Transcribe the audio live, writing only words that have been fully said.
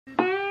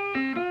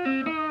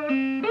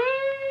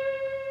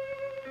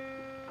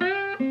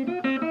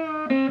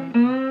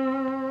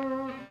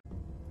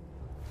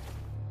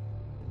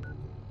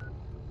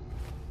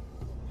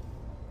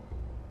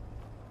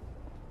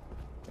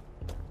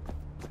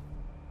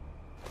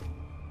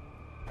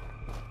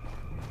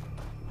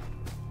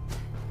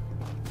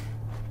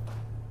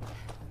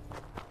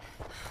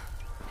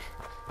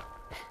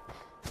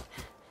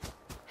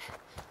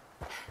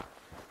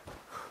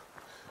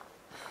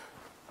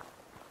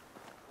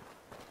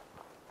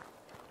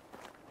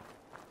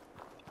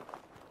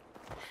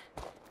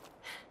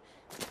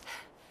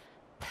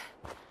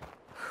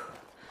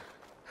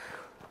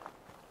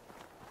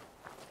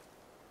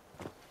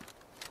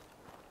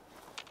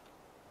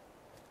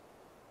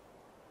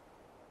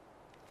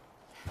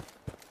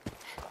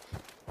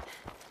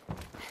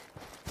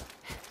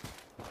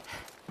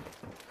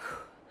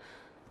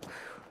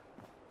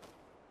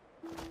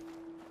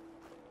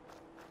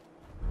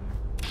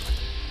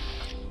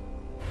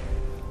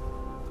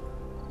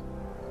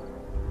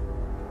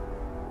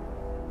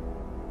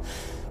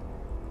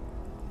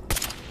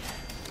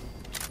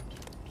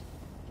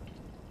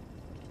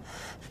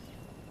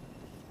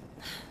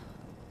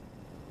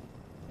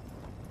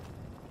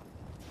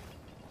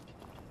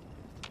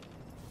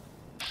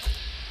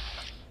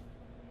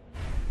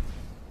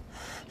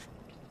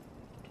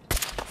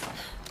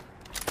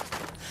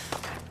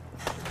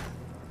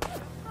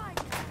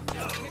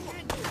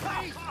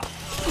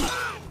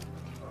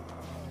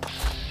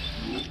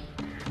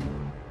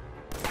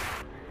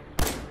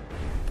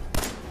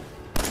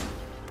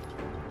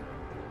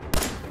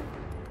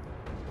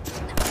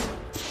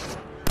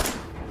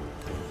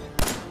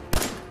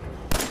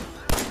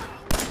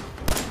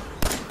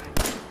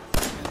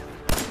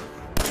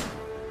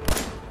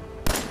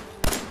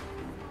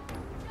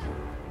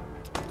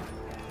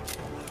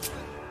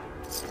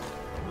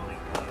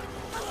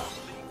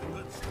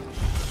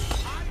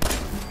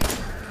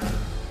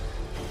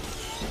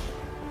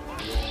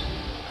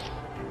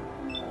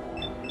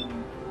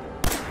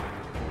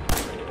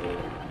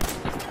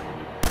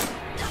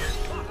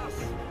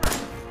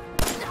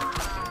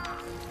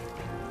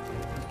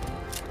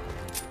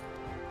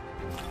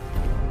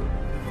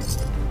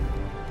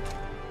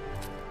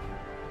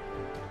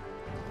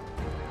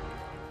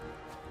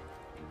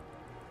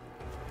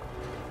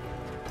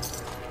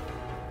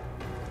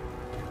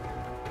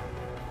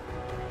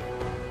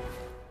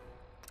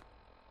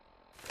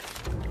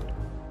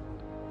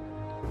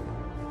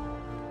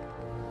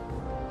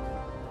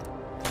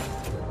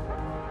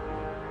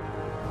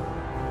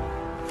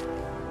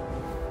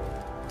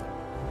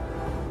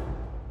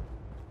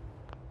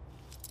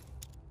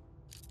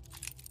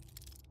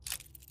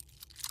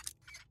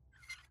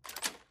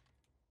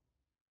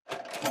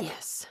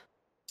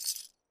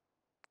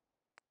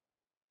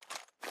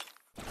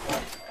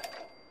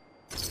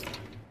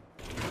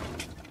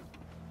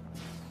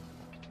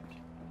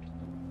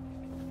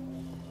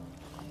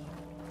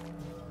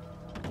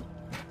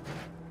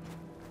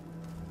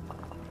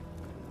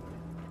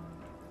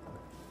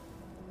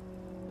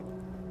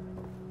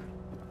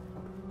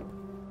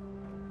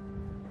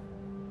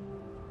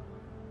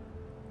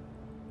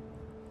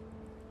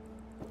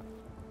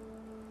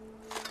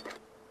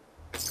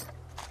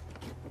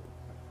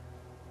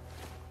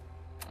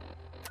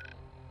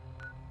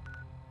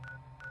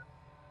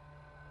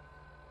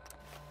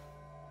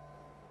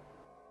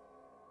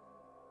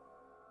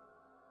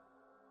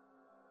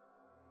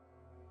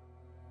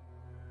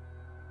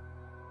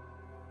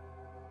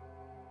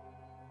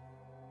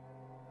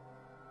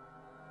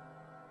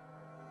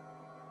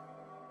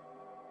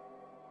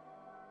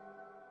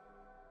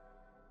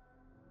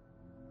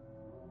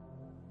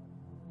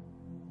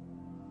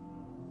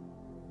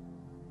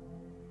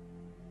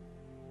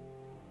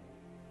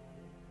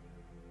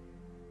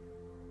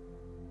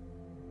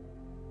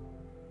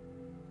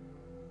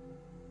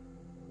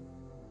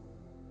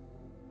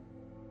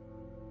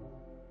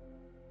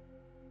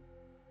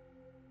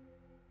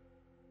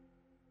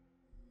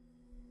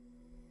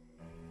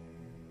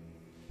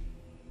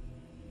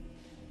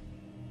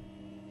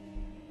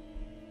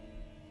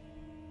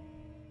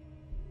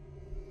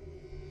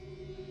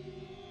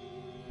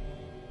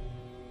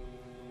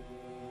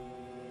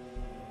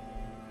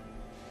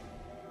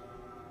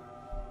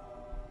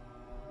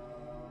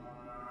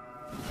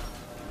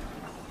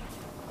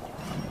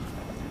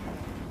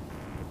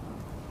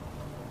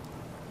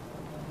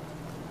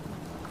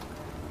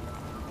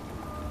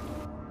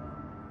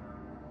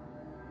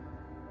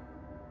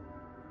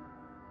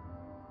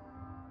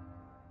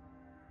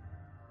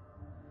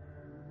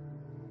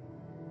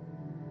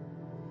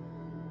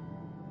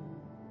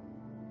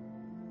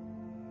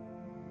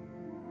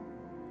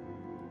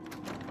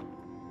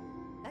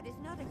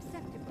not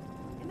acceptable.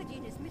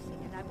 Imogene is missing,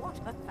 and I want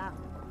her found.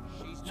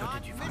 She's So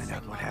not did you find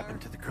out what Mother.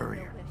 happened to the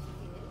courier? Where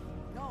she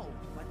is. No,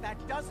 but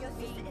that doesn't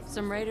mean...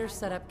 Some raiders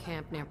set up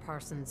camp near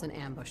Parsons and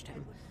ambushed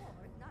him.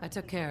 I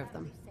took care of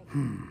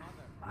them.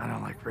 I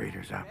don't like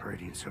raiders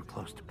operating so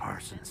close to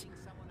Parsons.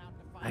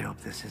 I hope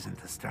this isn't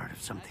the start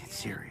of something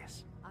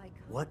serious.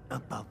 What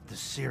about the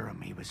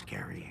serum he was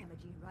carrying?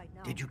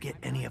 Did you get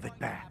any of it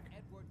back?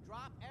 Edward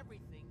drop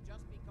everything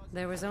just because...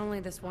 There was only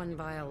this one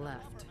vial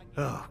left.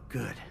 Oh,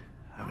 good.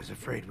 I was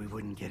afraid we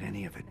wouldn't get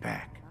any of it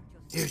back.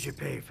 Here's your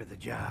pay for the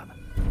job.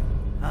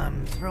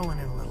 I'm throwing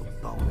in a little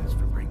bonus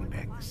for bringing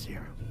back the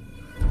serum.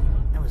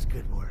 That was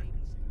good work.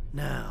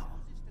 Now,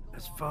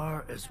 as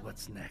far as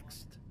what's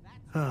next.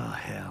 Oh,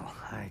 hell.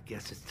 I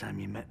guess it's time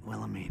you met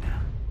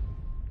Wilhelmina.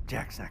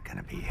 Jack's not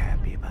gonna be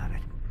happy about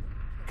it.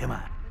 Come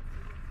on.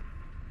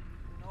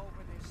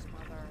 Over this,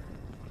 Mother.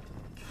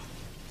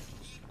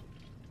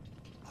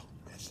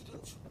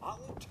 Residents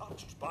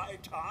untouched by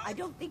time. I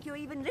don't think you're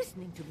even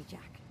listening to me,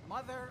 Jack.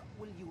 Mother,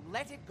 will you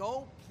let it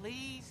go,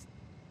 please?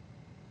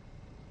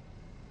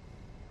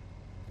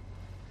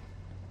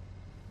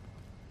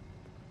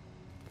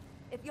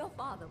 If your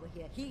father were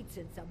here, he'd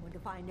send someone to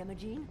find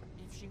Imogene.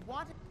 If she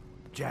wanted...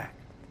 Jack,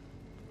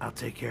 I'll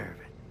take care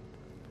of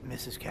it.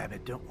 Mrs.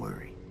 Cabot, don't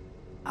worry.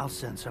 I'll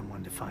send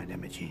someone to find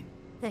Imogene.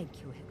 Thank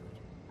you, Edward.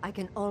 I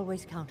can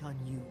always count on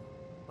you.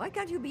 Why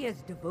can't you be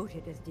as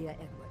devoted as dear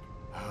Edward?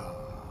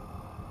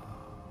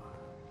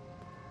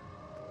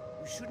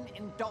 You shouldn't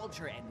indulge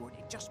her, Edward.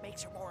 It just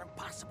makes her more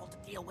impossible to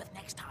deal with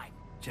next time.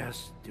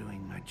 Just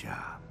doing my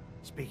job.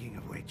 Speaking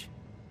of which,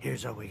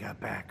 here's all we got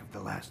back of the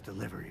last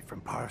delivery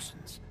from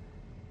Parsons.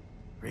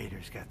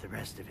 Raiders got the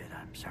rest of it,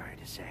 I'm sorry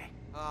to say.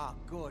 Ah,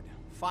 good.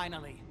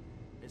 Finally.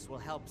 This will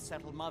help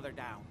settle Mother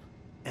down.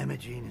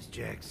 Imogene is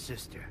Jack's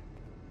sister.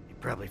 You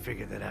probably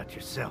figured that out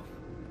yourself.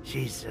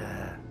 She's,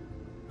 a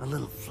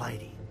little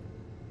flighty.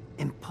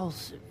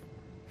 Impulsive.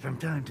 From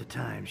time to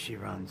time, she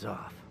runs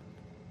off.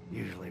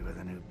 Usually with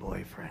a new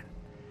boyfriend.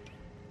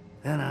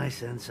 Then I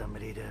send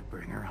somebody to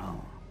bring her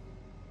home.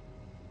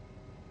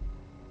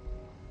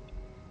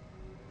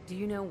 Do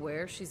you know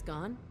where she's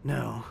gone?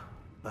 No,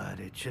 but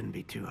it shouldn't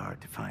be too hard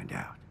to find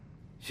out.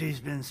 She's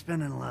been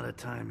spending a lot of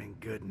time in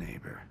Good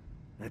Neighbor.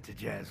 That's a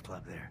jazz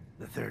club there,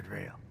 the third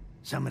rail.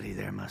 Somebody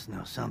there must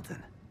know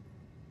something.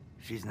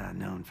 She's not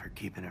known for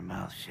keeping her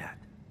mouth shut.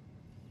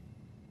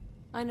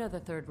 I know the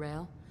third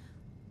rail.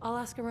 I'll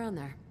ask around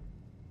there.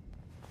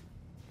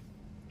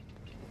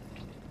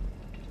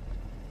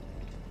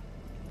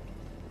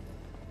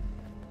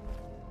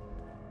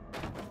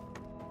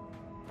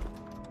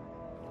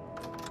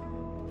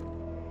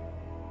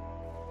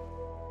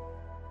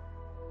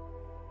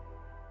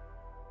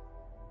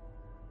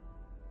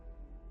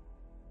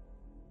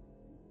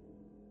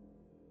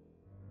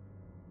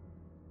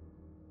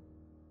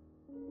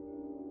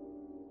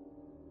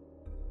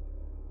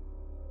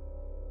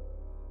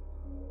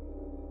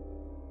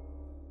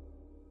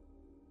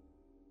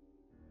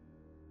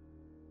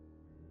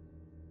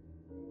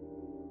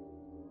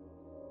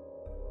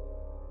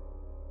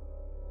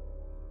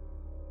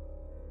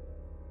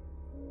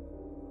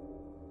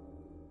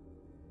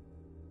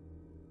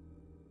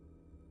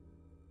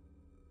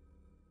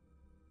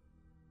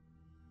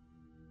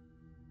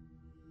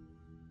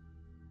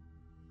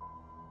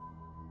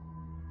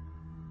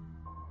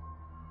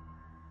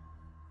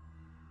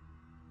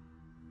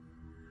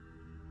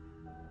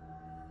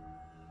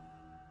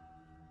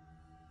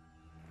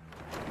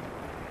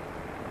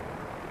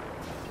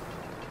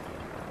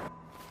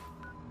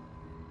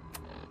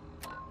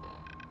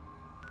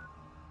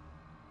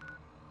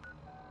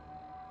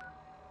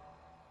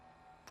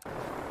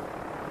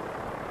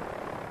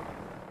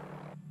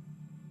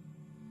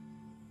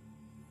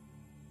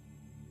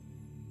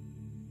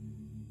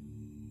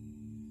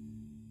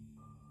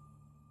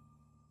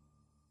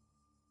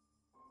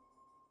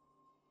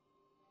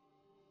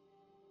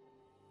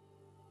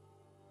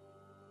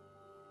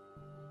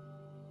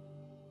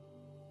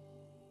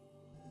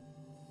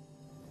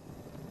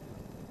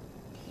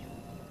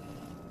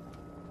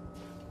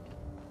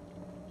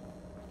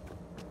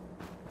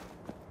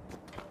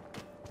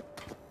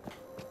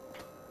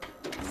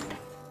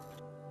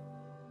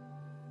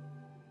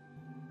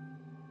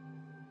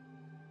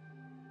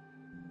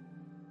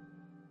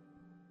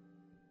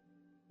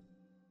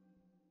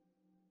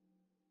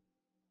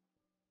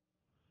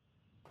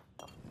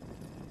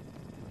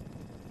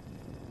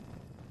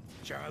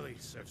 Charlie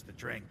serves the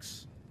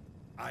drinks.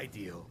 I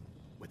deal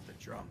with the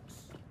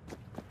drunks.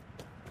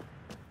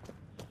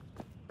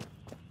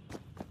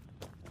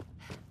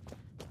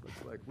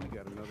 Looks like we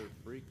got another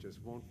freak just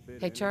won't fit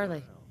Hey, in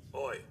Charlie.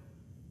 Oi,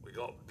 we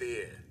got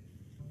beer.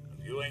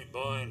 If you ain't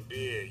buying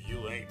beer,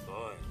 you ain't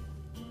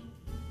buying.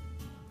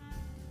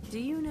 Do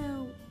you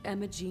know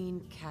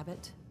Imogene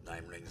Cabot?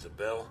 Name rings a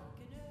bell.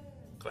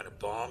 Kind of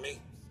balmy.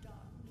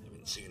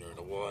 Haven't seen her in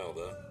a while,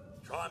 though.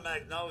 Try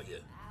Magnolia.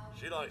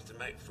 She likes to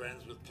make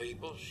friends with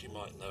people. She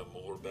might know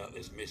more about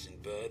this missing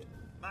bird.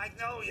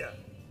 Magnolia!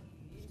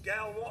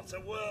 Gal, what's a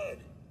word?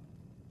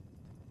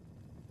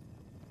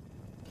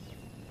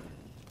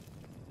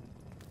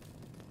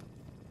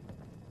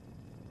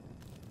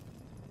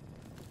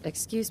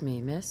 Excuse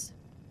me, miss.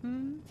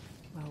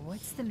 Well,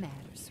 what's the matter,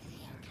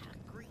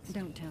 sweetheart?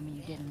 Don't tell me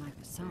you didn't like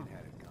the song.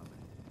 Had it coming.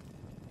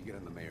 You get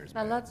on the mayor's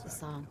I bad loved the side,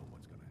 song. you know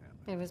what's gonna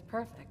happen. It was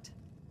perfect.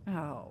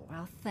 Oh,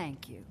 well,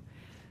 thank you.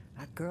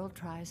 A girl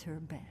tries her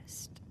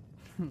best.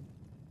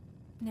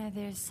 Now,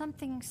 there's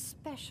something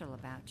special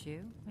about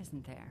you,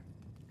 isn't there?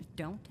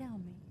 Don't tell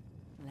me.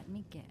 Let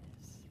me guess.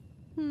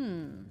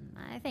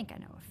 I think I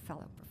know a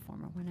fellow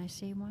performer when I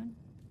see one.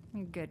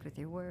 You're good with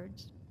your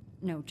words.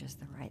 Know just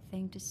the right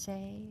thing to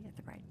say at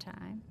the right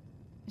time.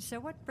 So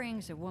what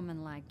brings a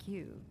woman like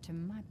you to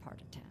my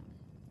part of town?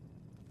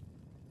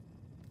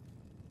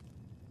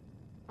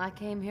 I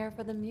came here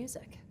for the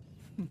music.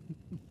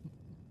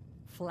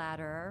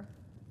 Flatterer.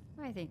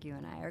 I think you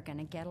and I are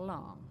gonna get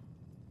along.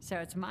 So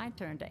it's my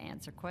turn to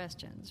answer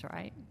questions,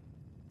 right?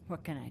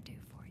 What can I do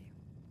for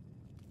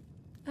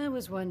you? I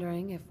was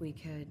wondering if we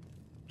could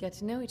get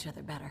to know each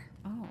other better.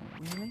 Oh,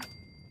 really?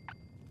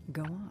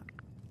 Go on.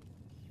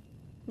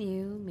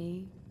 You,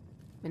 me,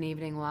 an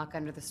evening walk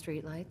under the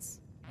streetlights.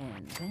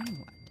 And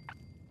then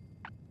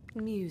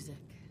what? Music.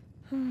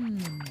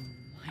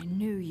 I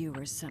knew you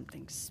were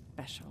something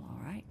special,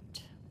 all right.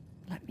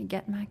 Let me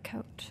get my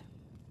coat.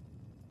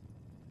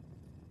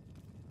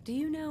 Do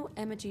you know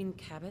Emma Jean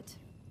Cabot?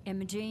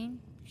 Imogene?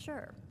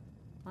 Sure.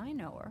 I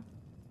know her.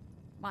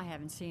 I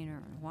haven't seen her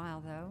in a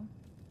while, though.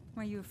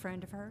 Were you a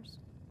friend of hers?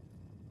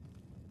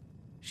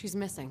 She's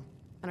missing,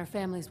 and her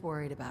family's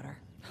worried about her.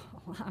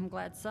 Well, I'm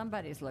glad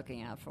somebody's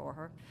looking out for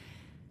her.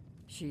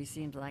 She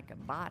seems like a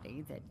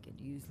body that could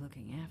use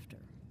looking after.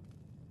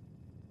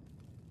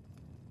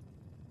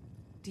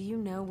 Do you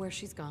know where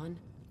she's gone?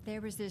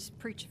 There was this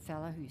preacher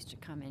fella who used to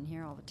come in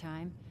here all the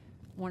time.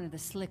 One of the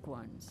slick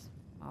ones.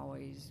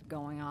 Always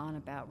going on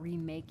about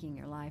remaking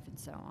your life and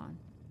so on.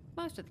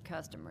 Most of the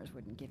customers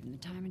wouldn't give him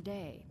the time of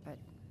day, but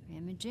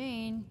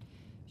Imogene,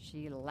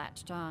 she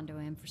latched on to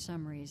him for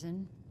some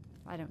reason.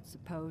 I don't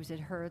suppose it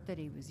hurt that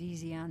he was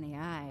easy on the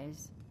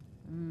eyes.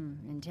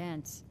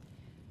 Intense.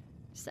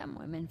 Some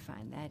women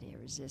find that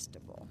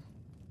irresistible.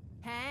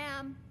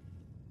 Ham,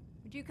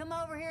 would you come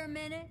over here a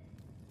minute?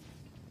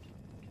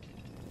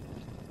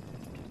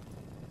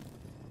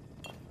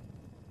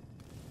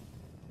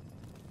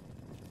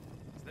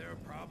 Is there a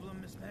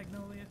problem, Miss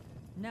Magnolia?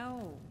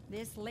 No,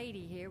 this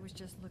lady here was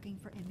just looking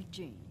for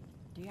Imogene.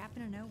 Do you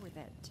happen to know where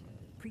that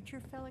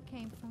preacher fella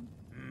came from?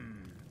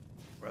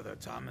 Brother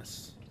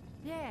Thomas?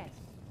 Yes,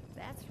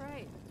 that's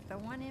right. The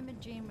one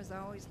Imogene was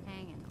always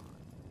hanging on.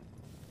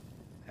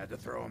 Had to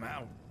throw him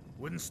out.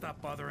 Wouldn't stop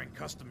bothering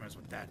customers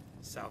with that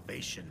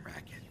salvation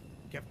racket.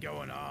 Kept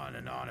going on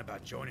and on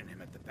about joining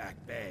him at the back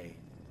bay.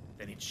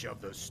 Then he'd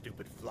shove those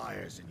stupid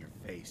flyers in your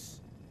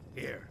face.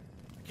 Here,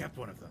 I kept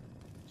one of them,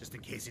 just in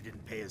case he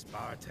didn't pay his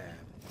bar tab.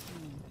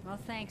 Well,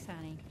 thanks,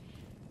 honey.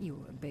 You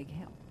were a big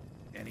help.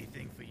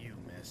 Anything for you,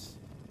 miss.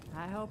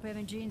 I hope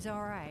Imogene's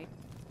all right.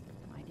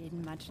 I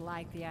didn't much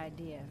like the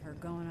idea of her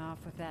going off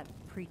with that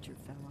preacher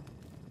fellow.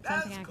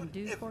 Something I can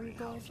do for you,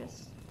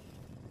 gorgeous?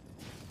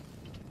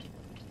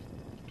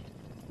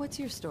 What's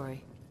your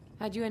story?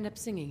 How'd you end up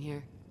singing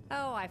here?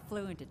 Oh, I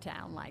flew into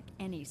town like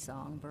any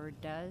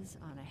songbird does,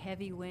 on a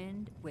heavy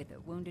wind with a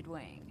wounded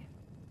wing.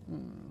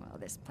 Well,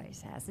 this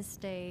place has a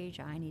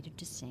stage. I needed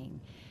to sing,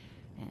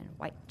 and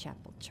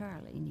Whitechapel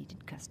Charlie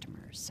needed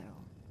customers, so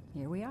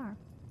here we are.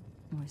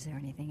 Was there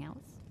anything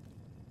else?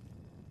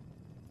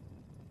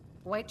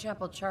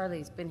 Whitechapel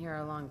Charlie's been here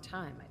a long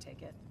time, I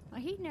take it.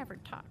 Well, he never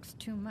talks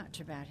too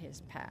much about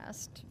his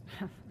past.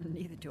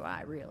 Neither do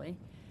I, really.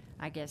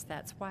 I guess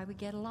that's why we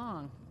get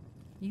along.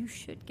 You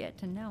should get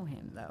to know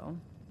him, though.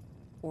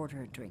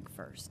 Order a drink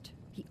first.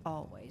 He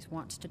always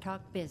wants to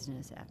talk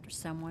business after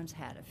someone's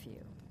had a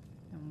few.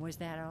 And was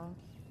that all?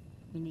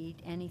 You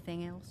need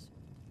anything else?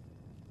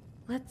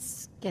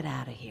 Let's get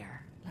out of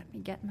here. Let me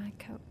get my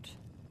coat.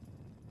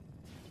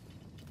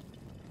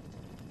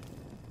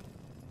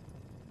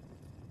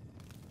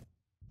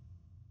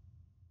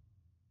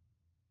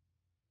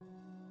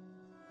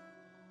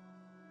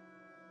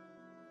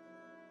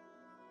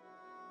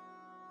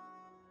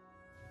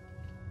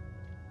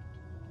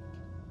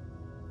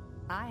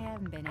 I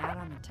haven't been out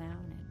on the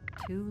town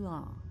in too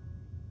long.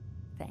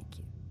 Thank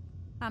you.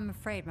 I'm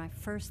afraid my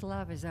first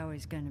love is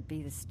always going to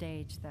be the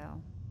stage,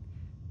 though.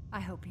 I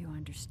hope you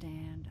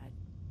understand. I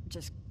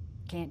just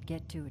can't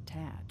get too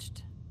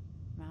attached.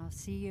 I'll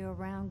see you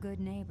around, good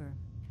neighbor.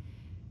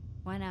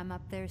 When I'm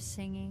up there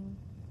singing,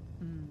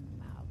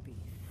 I'll be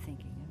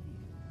thinking of you.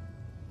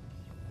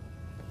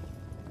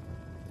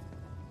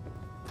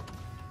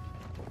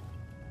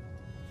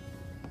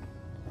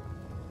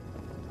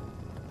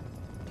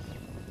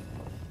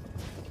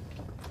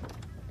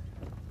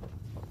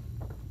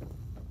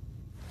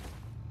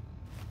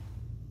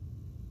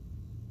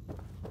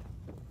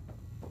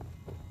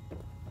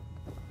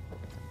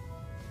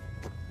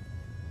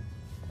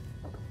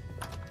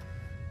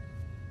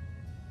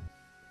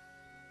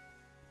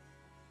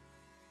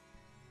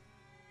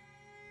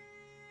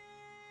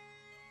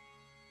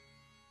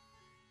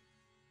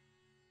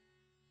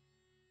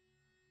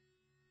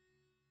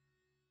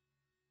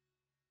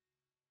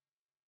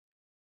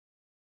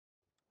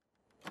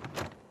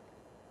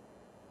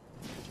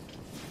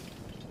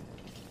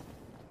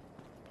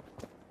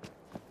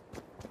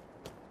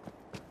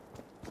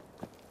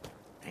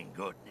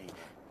 good, neighbor.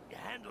 You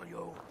handle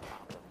your own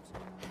problems.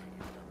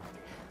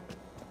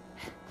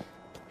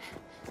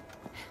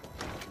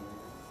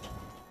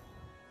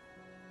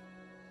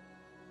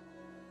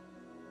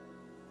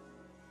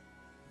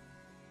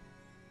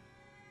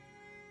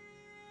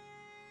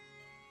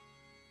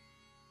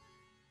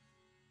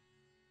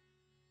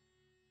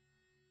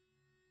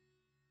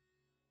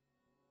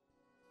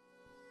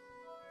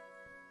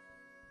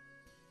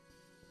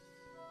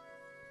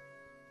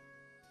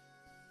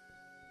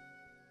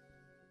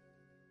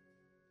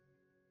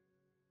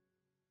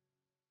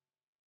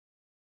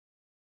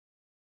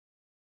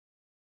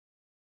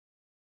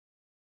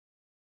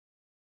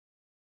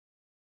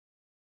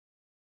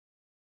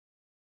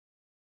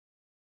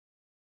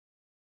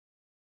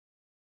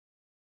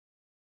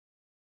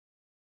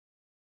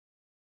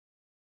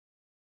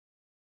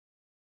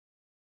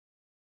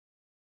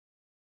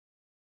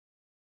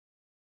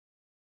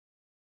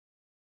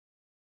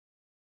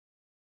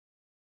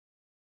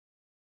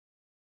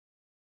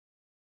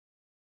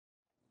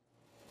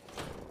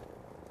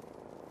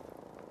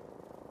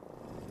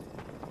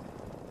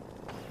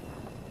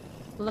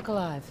 Look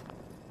alive.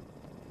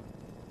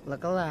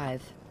 Look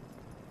alive.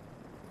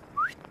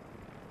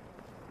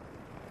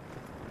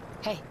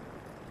 Hey,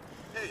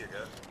 Here you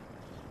go.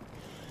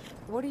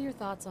 what are your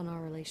thoughts on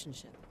our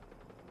relationship?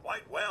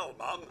 Quite well,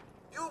 Mum.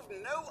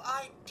 You've no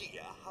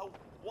idea how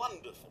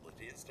wonderful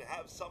it is to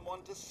have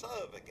someone to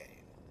serve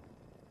again.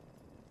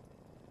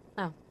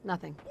 Oh,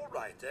 nothing. All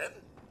right, then.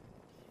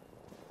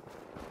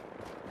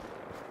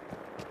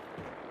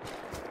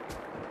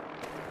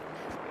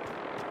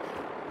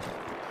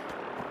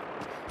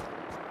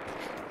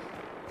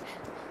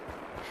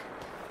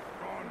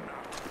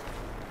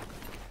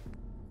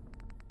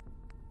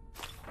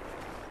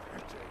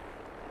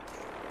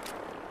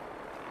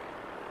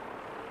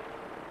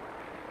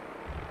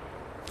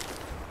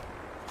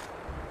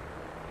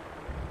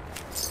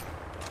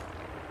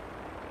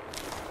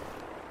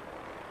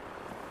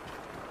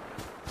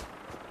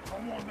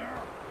 Come on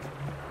now.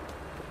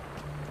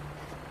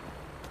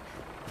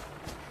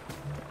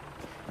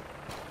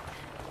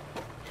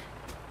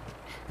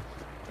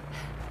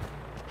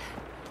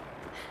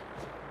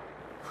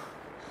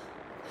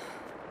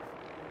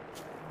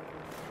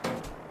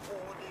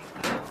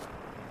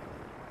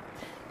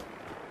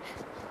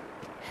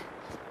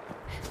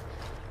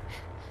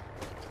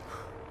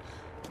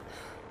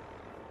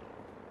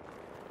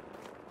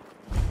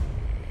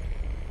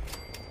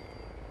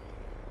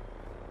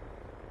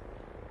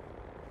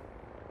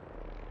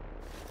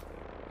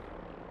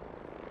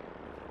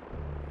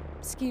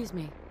 Excuse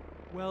me.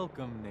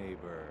 Welcome,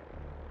 neighbor.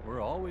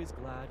 We're always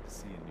glad to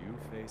see a new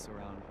face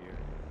around here.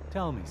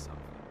 Tell me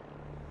something.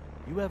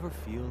 You ever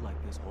feel like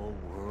this whole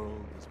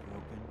world is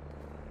broken?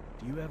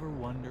 Do you ever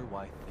wonder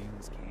why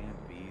things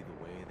can't be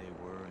the way they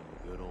were in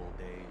the good old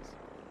days?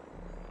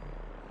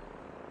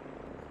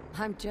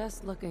 I'm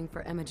just looking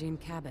for Emma Jean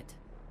Cabot.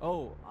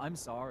 Oh, I'm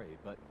sorry,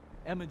 but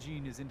Emma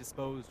Jean is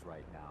indisposed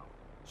right now.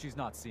 She's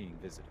not seeing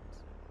visitors.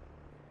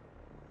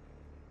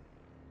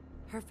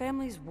 Her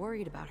family's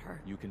worried about her.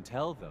 You can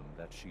tell them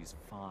that she's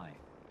fine.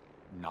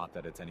 Not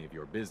that it's any of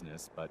your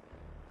business, but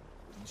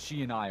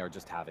she and I are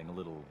just having a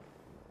little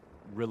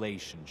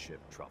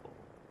relationship trouble.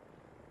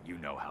 You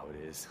know how it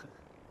is.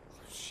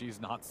 She's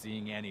not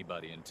seeing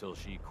anybody until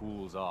she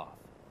cools off.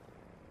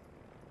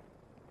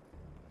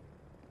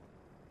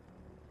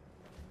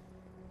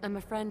 I'm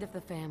a friend of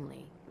the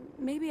family.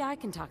 Maybe I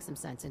can talk some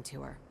sense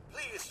into her.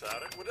 Please, sir,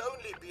 it would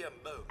only be a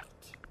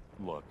moment.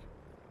 Look,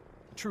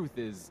 the truth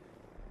is,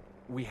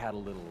 we had a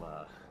little,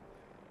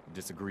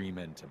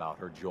 disagreement about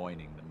her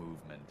joining the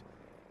movement.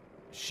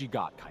 She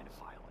got kind of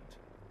violent.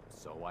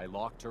 So I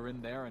locked her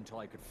in there until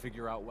I could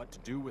figure out what to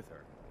do with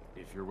her.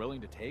 If you're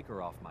willing to take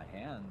her off my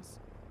hands,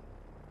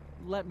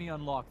 let me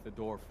unlock the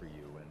door for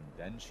you, and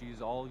then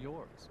she's all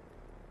yours.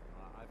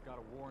 I've got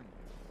to warn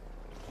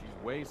you,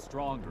 she's way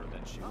stronger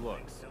than she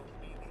looks.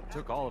 It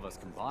took all of us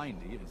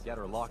combined to even get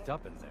her locked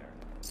up in there.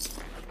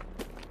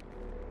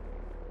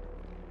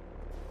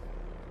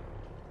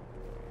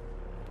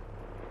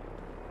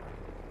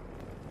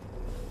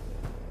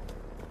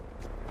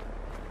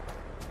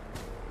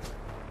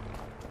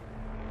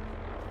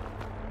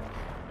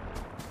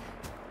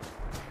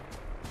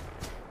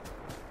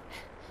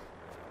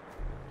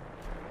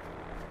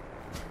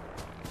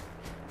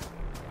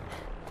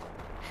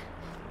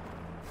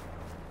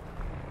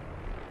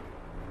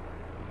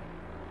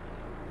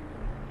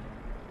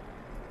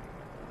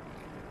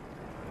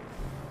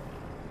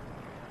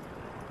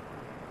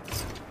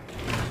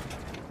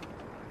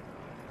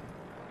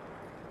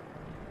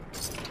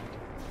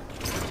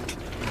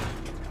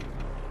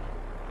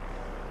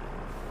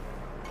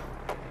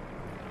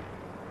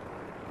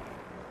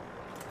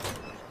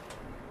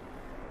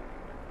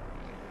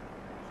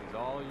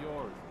 All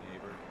yours,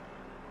 neighbor.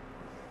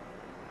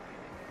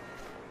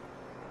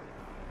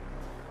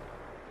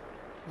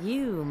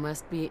 You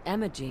must be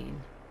Emma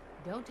Jean.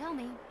 Don't tell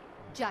me.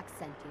 Jack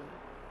sent you.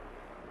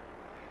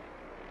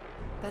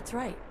 That's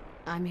right.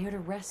 I'm here to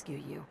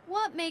rescue you.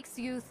 What makes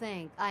you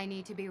think I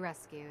need to be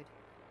rescued?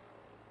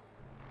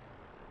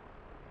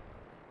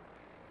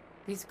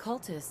 These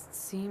cultists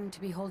seem to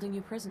be holding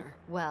you prisoner.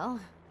 Well,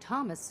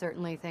 Thomas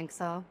certainly thinks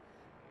so.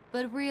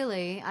 But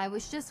really, I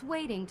was just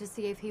waiting to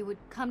see if he would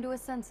come to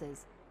his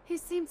senses. He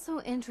seemed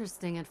so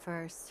interesting at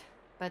first,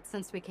 but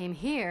since we came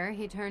here,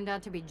 he turned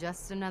out to be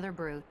just another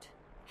brute.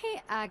 He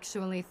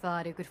actually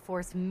thought he could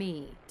force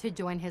me to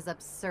join his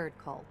absurd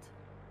cult.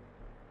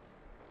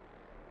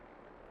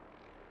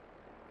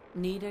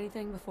 Need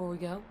anything before we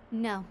go?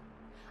 No.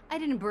 I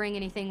didn't bring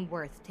anything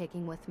worth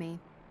taking with me.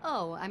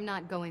 Oh, I'm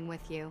not going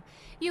with you.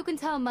 You can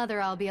tell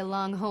Mother I'll be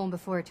along home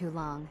before too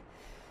long.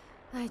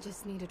 I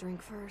just need a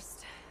drink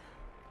first.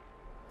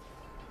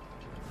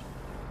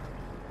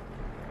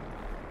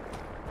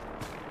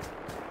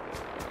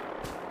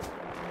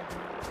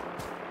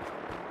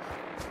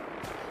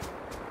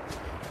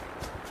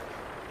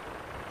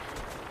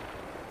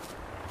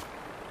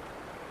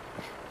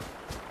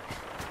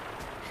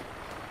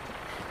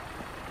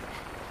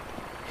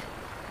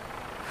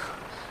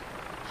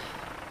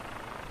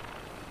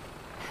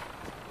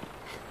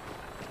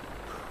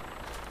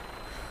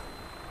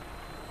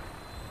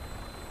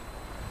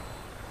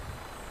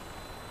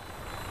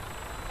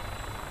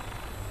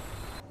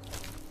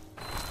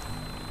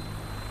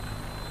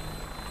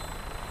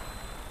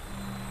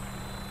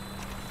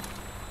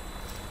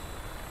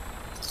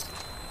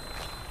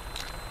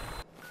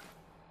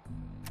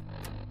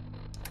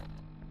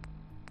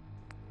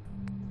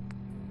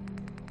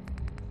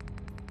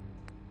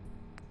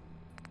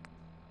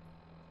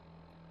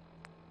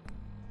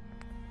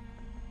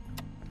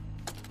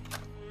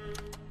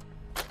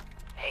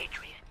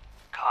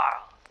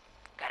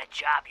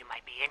 Job you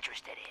might be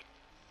interested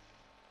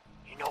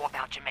in. You know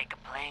about Jamaica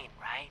Plain,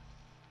 right?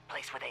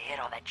 Place where they hid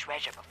all that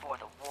treasure before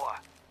the war.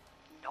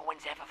 No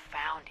one's ever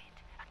found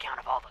it, account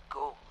of all the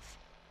ghouls.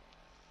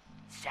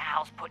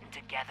 Sal's putting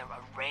together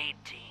a raid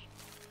team.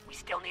 We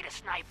still need a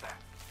sniper,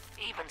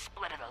 even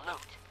split of the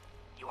loot.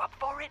 You up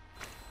for it?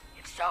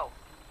 If so,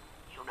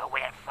 you know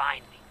where to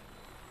find me.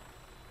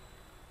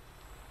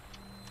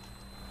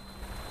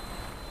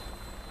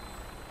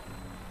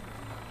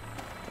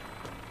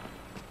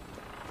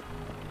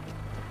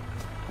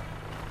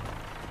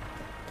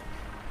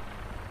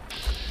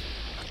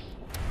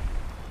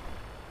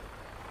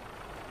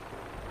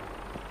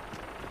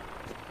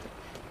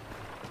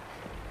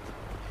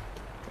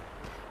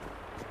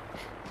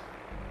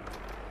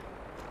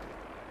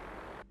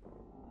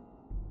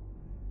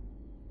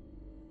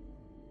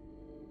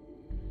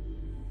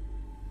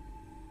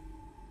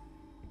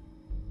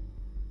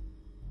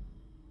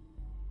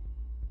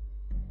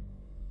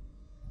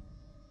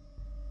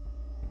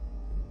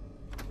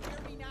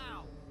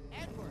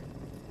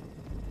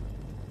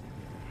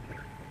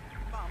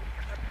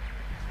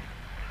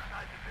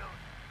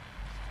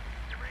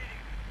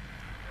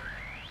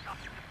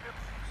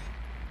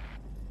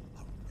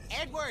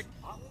 Edward!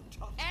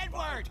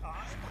 Edward!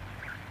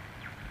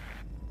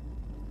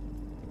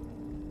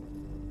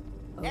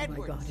 Oh Edward,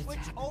 my God, it's switch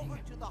happening. over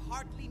to the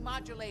Hartley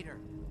modulator.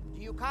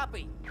 Do you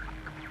copy?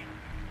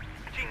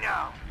 See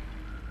now.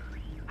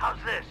 How's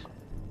this?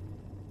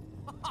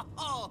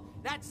 Oh,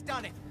 that's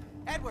done it.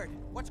 Edward,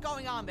 what's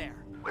going on there?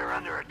 We're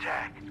under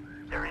attack.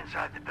 They're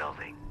inside the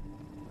building.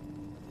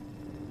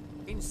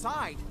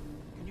 Inside?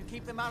 Can you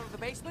keep them out of the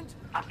basement?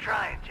 I'm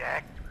trying,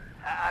 Jack.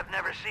 I've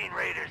never seen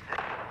raiders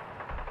that...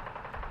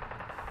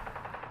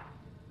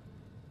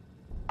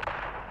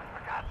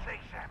 For God's sake,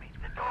 Sammy,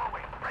 the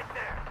doorway, right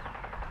there.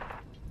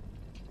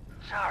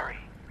 Sorry.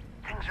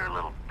 Things are a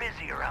little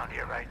busy around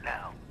here right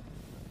now.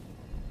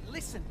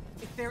 Listen,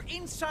 if they're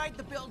inside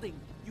the building,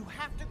 you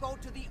have to go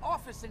to the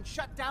office and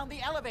shut down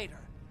the elevator.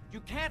 You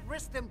can't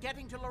risk them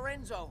getting to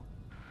Lorenzo.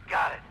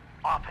 Got it.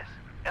 Office.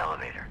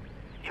 Elevator.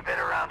 You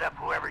better round up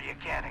whoever you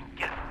can and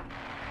get...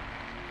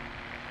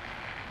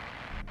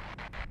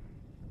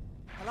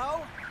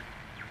 Hello?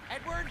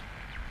 Edward?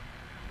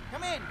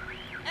 Come in!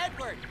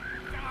 Edward!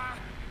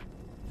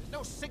 There's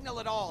no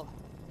signal at all.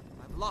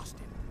 I've lost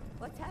him.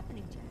 What's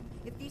happening, Jack?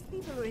 If these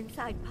people are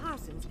inside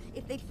Parsons,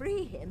 if they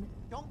free him...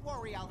 Don't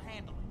worry, I'll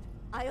handle it.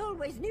 I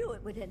always knew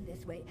it would end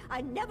this way.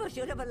 I never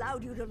should have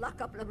allowed you to lock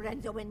up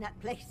Lorenzo in that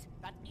place.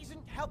 That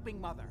isn't helping,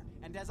 Mother.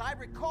 And as I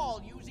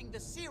recall, using the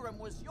serum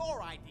was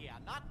your idea,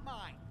 not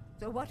mine.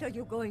 So what are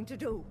you going to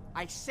do?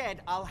 I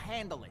said I'll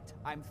handle it.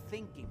 I'm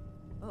thinking.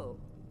 Oh.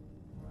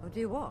 What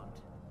do you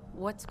want?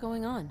 What's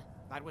going on?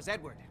 That was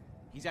Edward.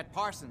 He's at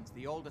Parsons,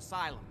 the old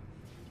asylum.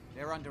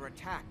 They're under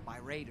attack by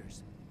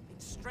raiders.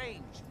 It's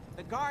strange.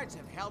 The guards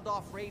have held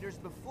off raiders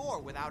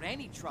before without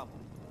any trouble.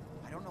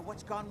 I don't know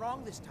what's gone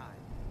wrong this time.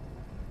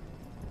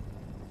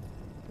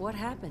 What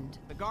happened?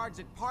 The guards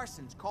at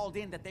Parsons called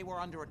in that they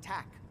were under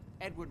attack.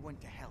 Edward went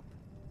to help.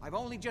 I've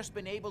only just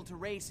been able to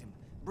raise him,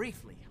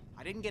 briefly.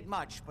 I didn't get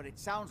much, but it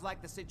sounds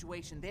like the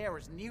situation there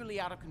is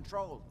nearly out of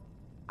control.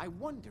 I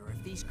wonder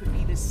if these could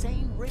be the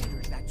same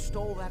raiders that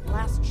stole that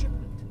last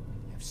shipment.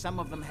 If some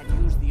of them had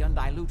used the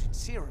undiluted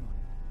serum,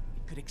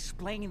 it could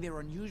explain their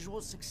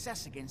unusual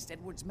success against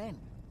Edward's men.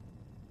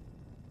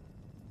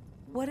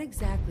 What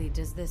exactly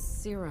does this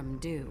serum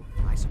do?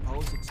 I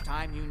suppose it's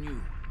time you knew.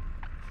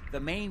 The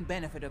main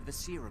benefit of the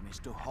serum is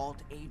to halt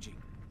aging.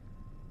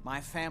 My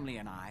family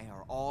and I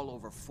are all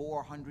over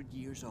 400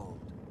 years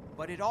old.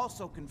 But it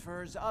also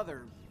confers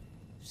other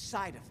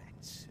side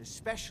effects,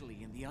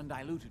 especially in the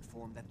undiluted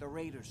form that the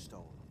Raiders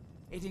stole.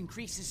 It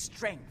increases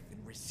strength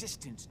and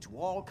resistance to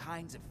all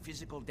kinds of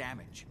physical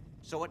damage.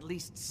 So at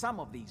least some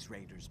of these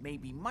Raiders may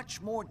be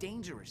much more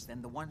dangerous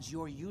than the ones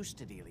you're used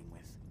to dealing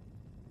with.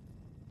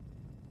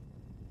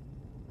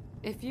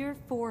 If you're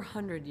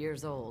 400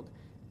 years old,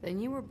 then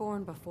you were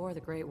born before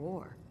the Great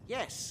War.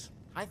 Yes,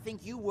 I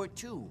think you were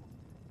too.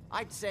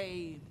 I'd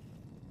say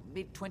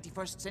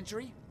mid-21st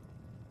century?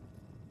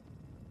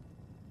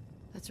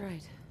 That's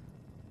right.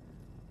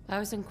 I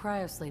was in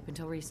cryosleep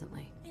until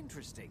recently.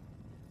 Interesting.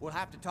 We'll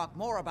have to talk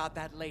more about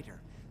that later,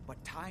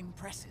 but time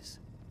presses.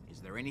 Is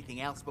there anything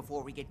else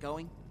before we get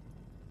going?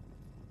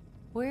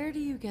 Where do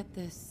you get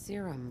this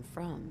serum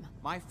from?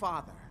 My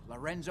father,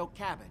 Lorenzo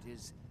Cabot,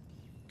 is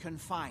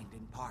confined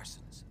in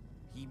Parsons.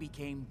 He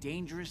became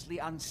dangerously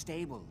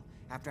unstable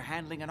after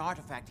handling an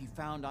artifact he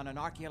found on an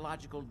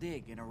archaeological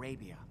dig in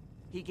Arabia.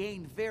 He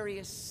gained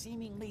various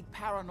seemingly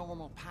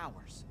paranormal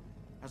powers,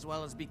 as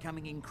well as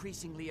becoming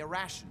increasingly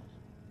irrational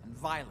and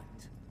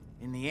violent.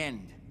 In the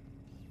end,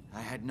 I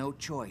had no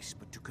choice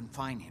but to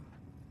confine him,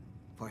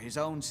 for his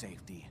own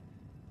safety,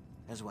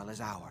 as well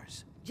as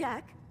ours.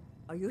 Jack,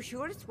 are you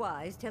sure it's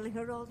wise telling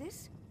her all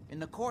this? In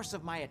the course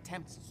of my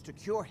attempts to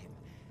cure him,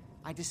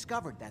 I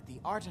discovered that the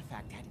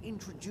artifact had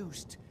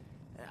introduced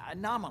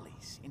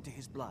anomalies into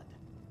his blood.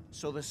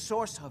 So the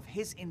source of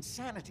his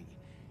insanity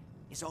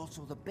is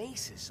also the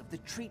basis of the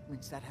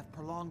treatments that have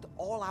prolonged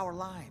all our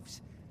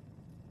lives.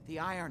 The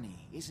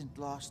irony isn't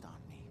lost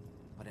on me,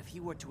 but if he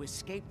were to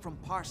escape from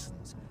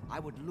Parsons, I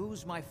would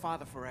lose my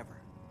father forever.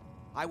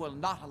 I will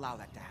not allow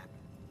that to happen.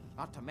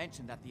 Not to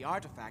mention that the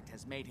artifact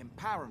has made him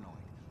paranoid,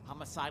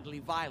 homicidally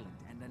violent,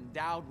 and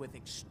endowed with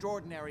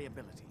extraordinary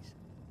abilities.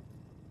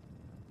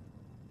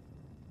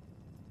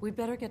 We'd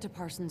better get to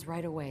Parsons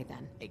right away,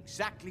 then.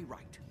 Exactly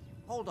right.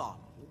 Hold on.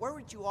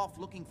 Weren't you off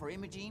looking for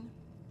Imogene?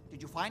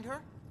 Did you find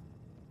her?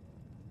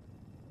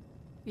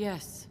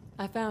 Yes,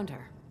 I found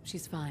her.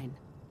 She's fine.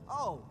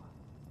 Oh,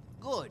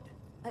 good.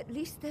 At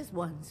least there's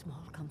one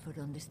small comfort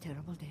on this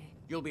terrible day.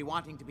 You'll be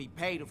wanting to be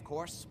paid, of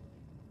course.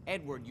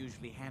 Edward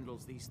usually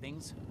handles these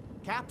things.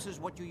 Caps is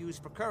what you use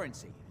for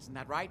currency, isn't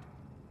that right?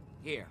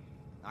 Here,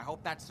 I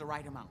hope that's the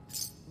right amount.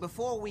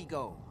 Before we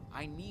go,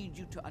 I need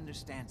you to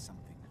understand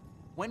something.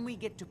 When we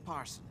get to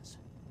Parsons,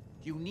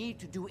 you need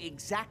to do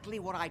exactly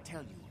what I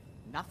tell you.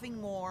 Nothing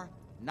more,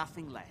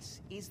 nothing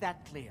less. Is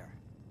that clear?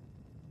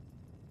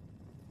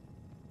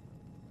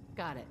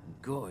 Got it.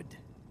 Good.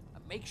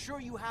 Make sure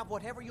you have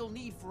whatever you'll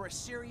need for a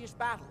serious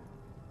battle.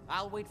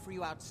 I'll wait for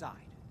you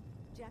outside.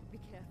 Jack, be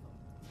careful.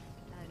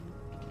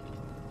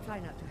 And try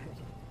not to hurt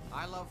him.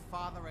 I love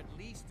Father at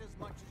least as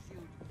much as you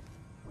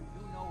do.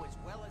 You know as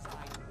well as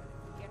I do that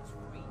if he gets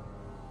free...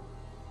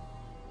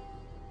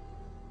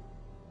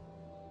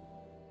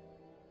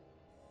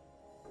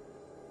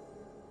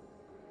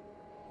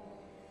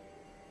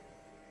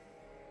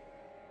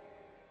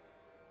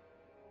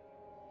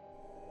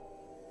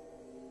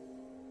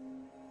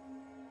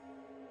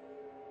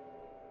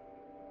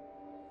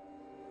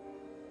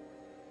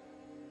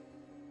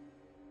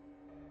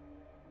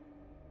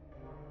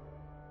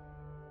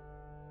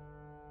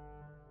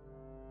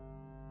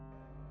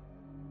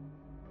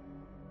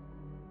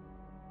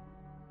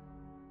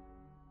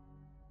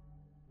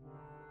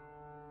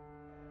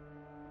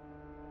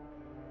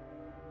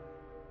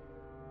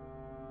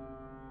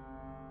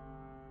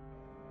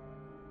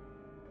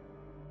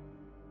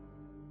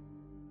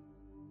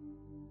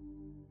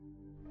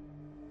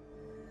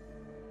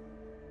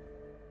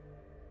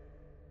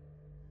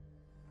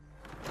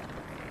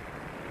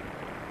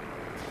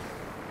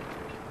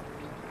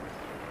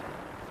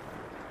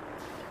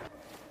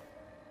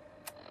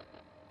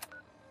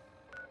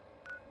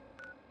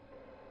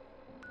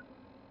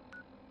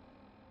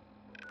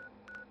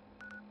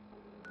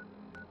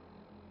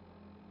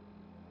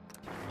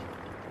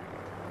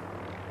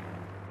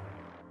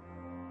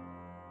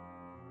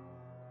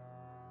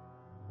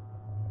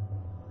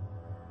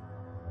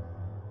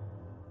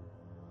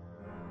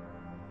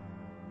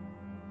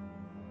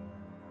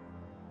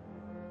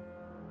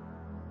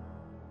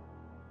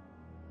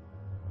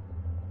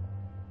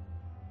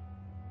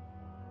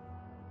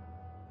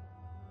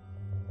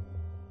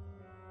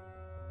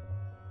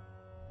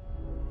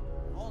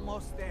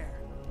 Almost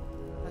there.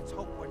 Let's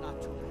hope we're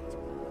not too late.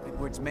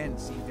 Edward's men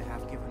seem to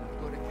have given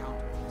a good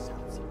account of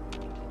themselves.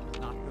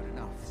 Not good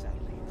enough,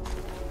 sadly.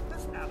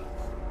 Miss Alice,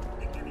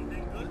 think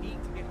anything You good?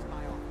 need to get to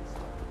my office.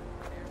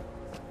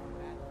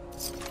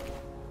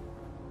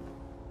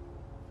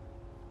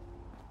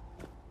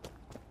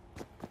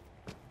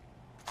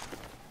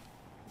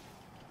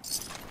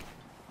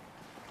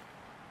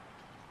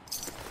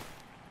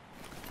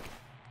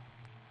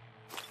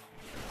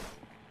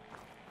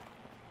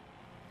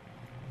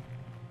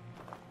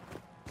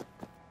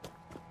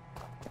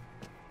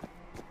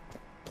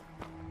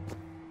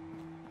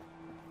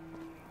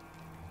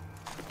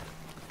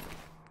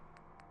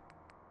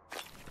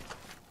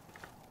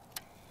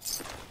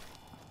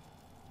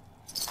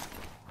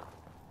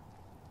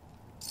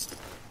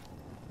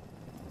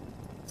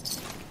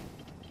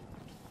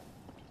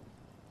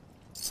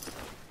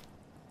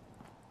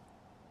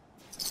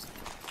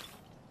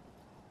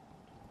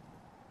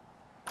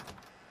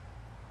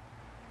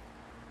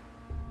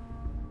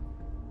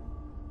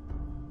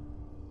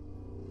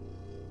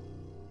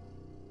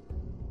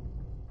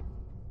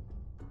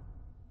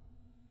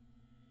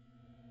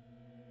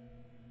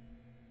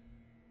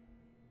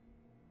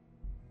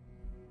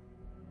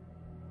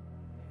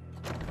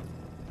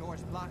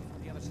 blocked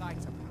from the other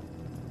side somehow.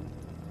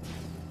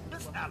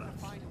 Miss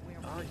Alice,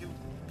 are you...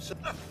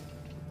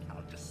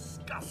 How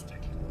disgusting.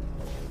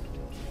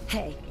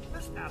 Hey.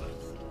 Miss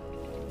Alice.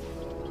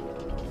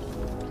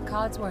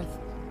 Codsworth.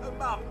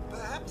 Mum,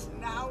 perhaps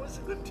now is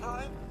a good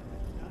time?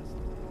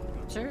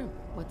 Sure.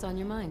 What's on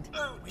your mind?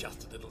 Oh,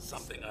 just a little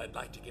something I'd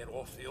like to get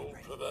off the old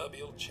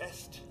proverbial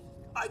chest.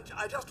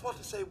 I just want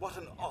to say what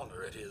an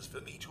honor it is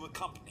for me to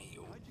accompany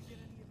you.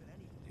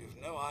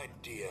 You've no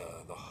idea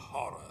the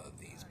horror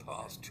these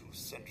past 2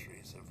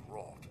 centuries have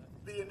wrought.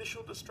 The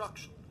initial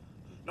destruction.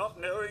 Not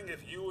knowing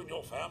if you and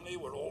your family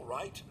were all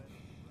right.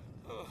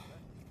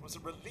 It was a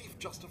relief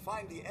just to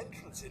find the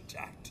entrance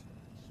intact.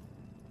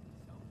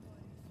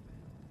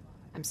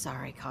 I'm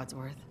sorry,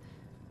 Codsworth.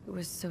 It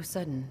was so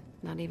sudden.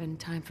 Not even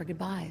time for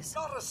goodbyes.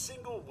 Not a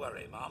single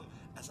worry, Mum,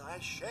 as I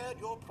shared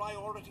your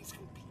priorities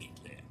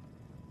completely.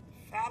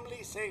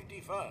 Family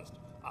safety first,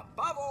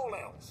 above all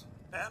else.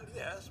 And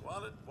yes,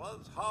 while it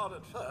was hard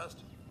at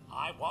first,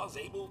 I was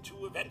able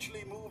to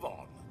eventually move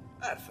on.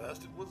 At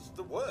first it was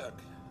the work,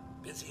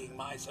 busying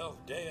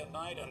myself day and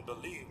night, and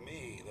believe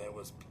me, there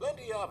was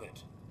plenty of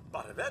it.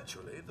 But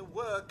eventually the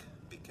work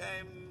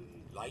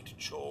became light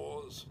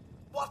chores.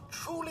 What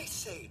truly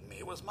saved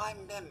me was my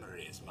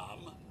memories,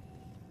 Mum.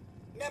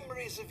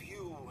 Memories of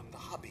you and the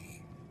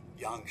hubby,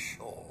 young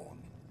Sean.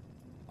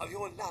 Of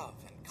your love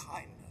and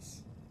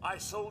kindness. I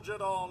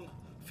soldiered on,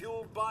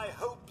 fueled by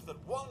hope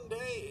that one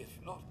day,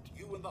 if not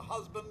you and the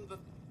husband, that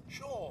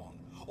Sean,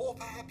 or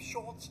perhaps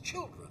Sean's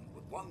children,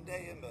 would one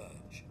day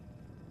emerge.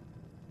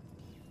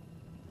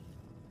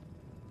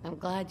 I'm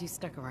glad you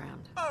stuck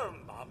around. Oh,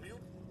 Mum, you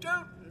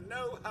don't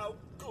know how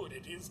good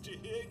it is to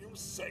hear you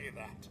say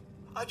that.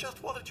 I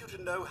just wanted you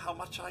to know how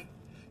much I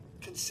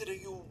consider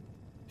you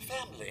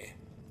family.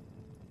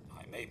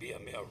 I may be a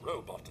mere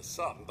robot to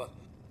some, but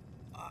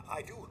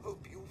I do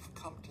hope you've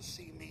come to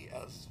see me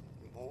as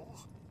more.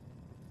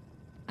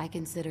 I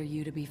consider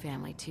you to be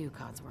family too,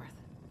 Codsworth.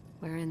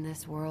 We're in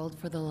this world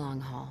for the long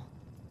haul.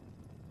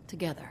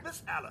 Together.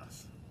 Miss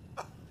Alice,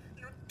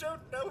 you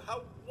don't know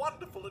how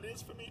wonderful it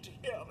is for me to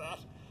hear that.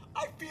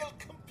 I feel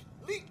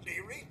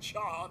completely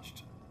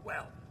recharged.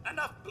 Well,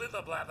 enough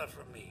blither-blather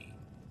from me.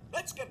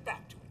 Let's get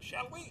back to it,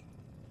 shall we?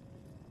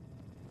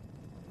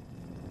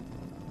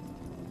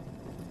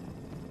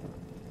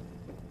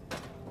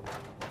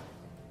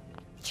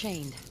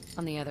 Chained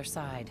on the other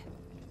side.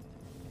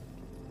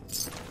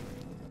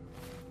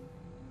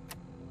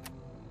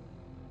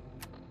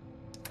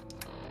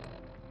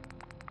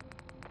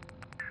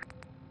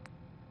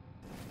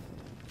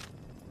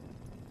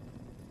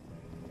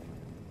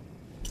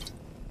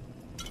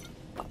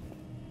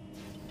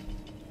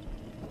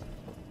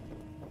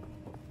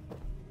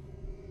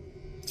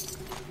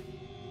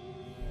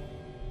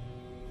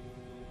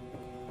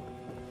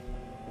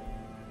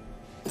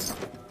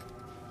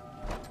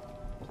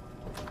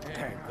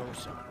 There goes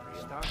some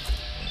stuff.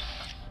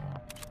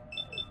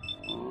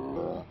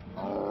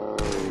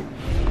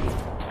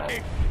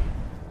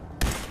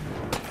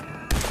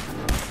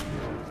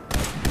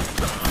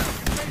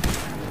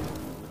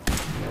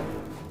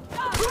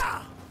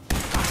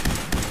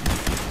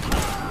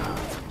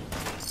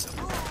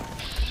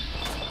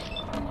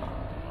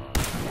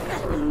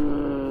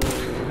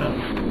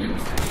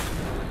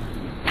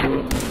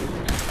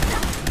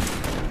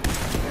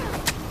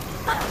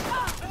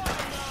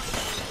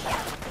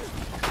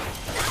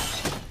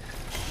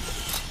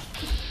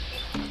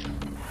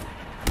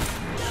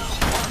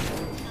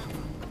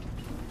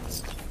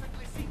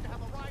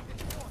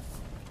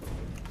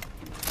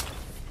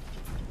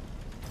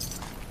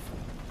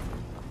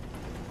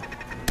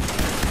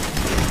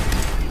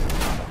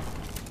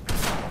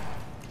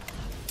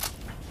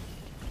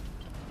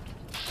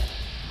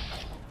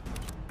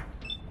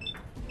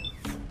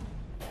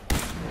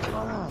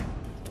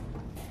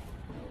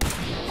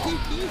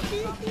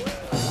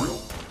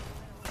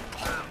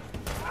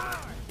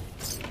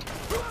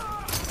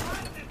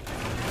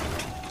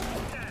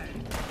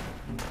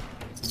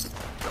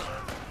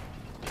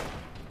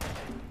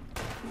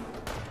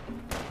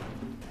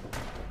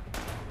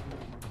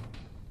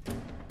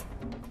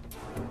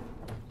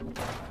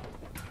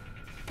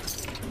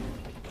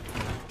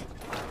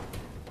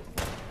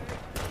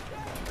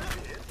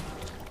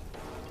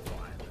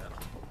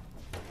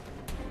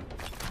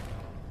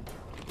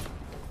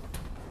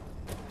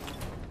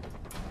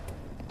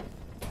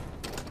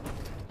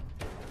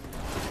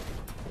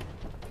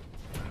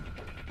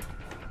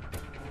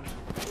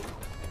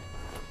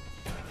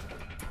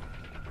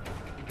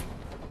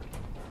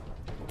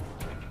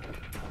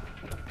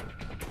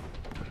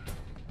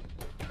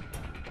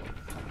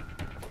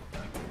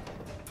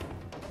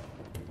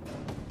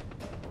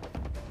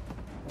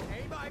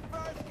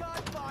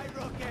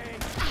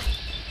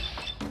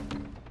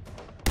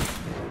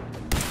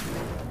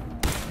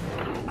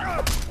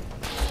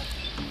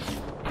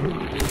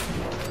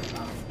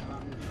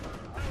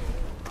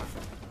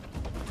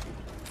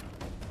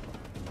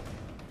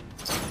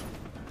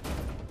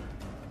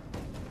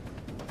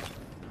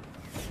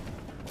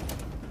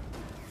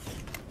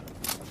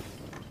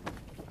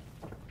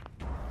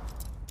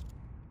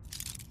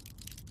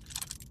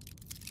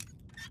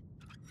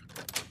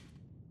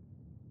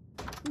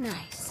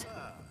 Nice.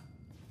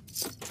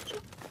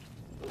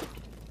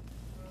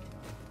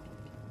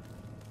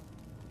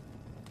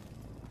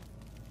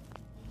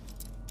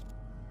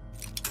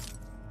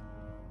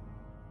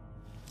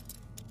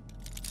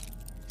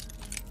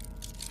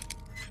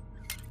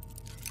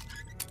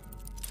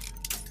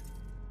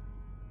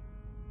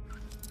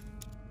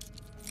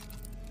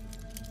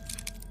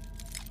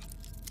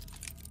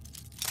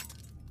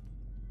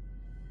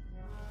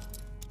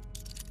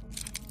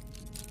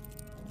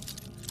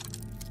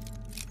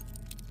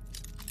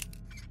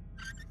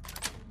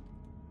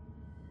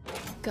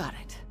 Got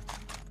it.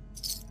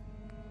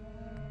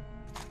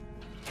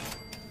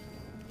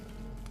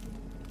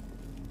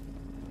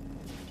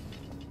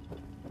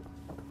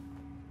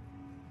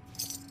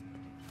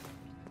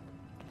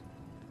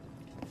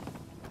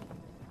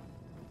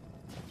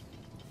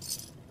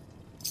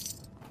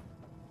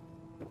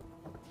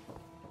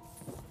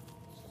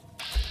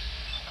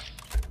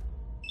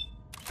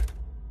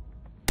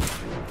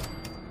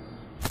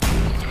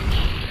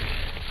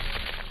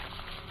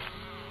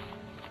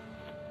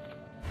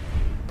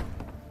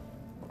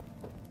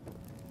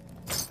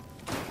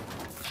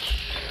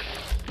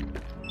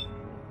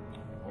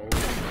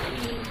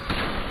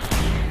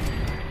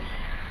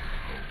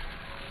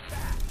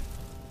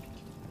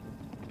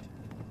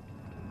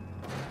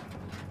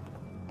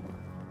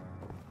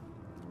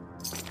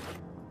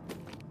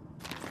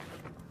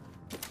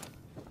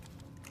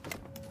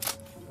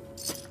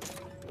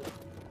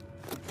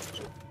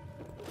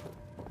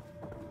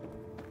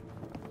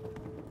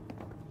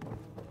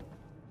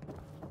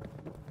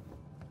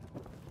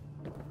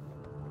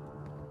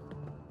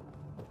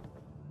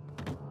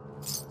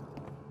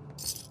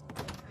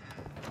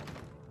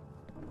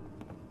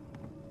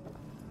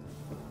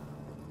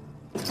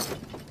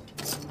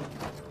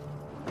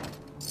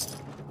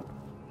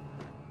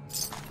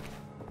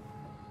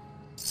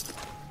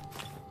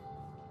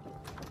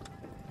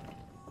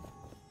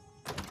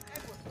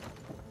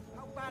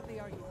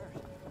 Are you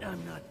hurt?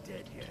 I'm not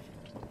dead yet,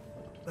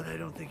 but I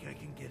don't think I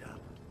can get up.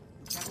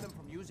 You kept them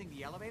from using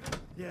the elevator?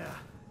 Yeah.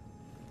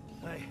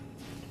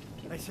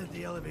 I sent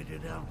the elevator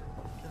down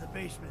to the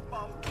basement.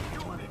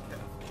 Shut it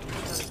down.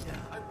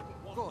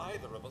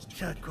 Either of us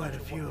Shot quite a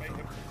few of them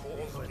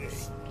before they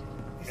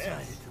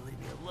decided to leave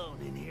me alone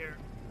in here.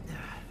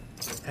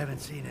 Haven't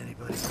seen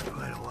anybody for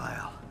quite a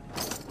while.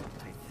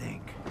 I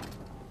think.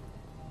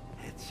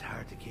 It's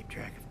hard to keep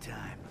track of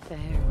time. There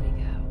we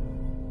go.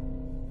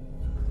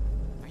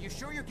 Are you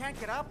sure you can't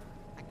get up?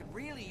 I could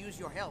really use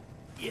your help.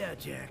 Yeah,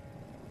 Jack.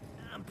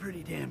 I'm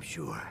pretty damn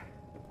sure.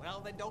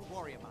 Well, then don't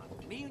worry about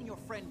it. Me and your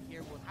friend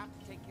here will have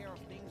to take care of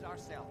things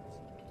ourselves.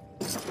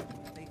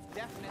 They've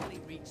definitely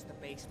reached the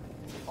basement.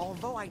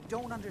 Although I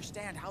don't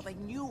understand how they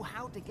knew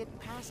how to get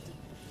past it.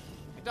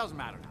 It doesn't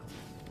matter now.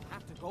 We'll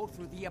have to go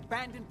through the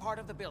abandoned part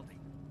of the building.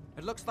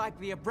 It looks like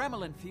the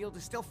Abremelin field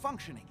is still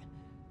functioning.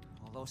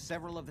 Although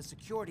several of the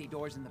security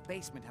doors in the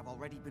basement have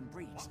already been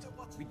breached.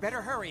 We'd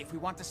better hurry if we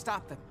want to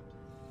stop them.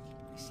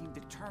 They seem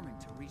determined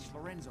to reach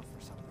Lorenzo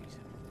for some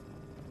reason.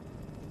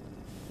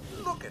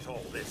 Look at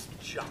all this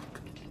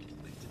junk.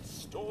 It's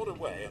stored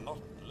away and not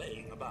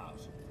laying about.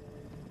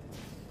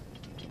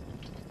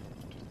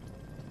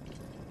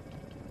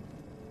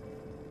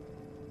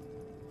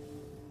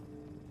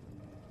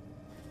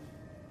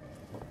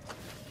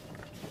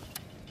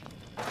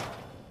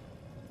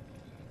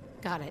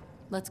 Got it.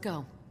 Let's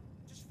go.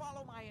 Just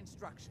follow my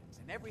instructions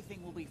and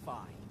everything will be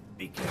fine.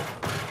 Be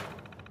careful.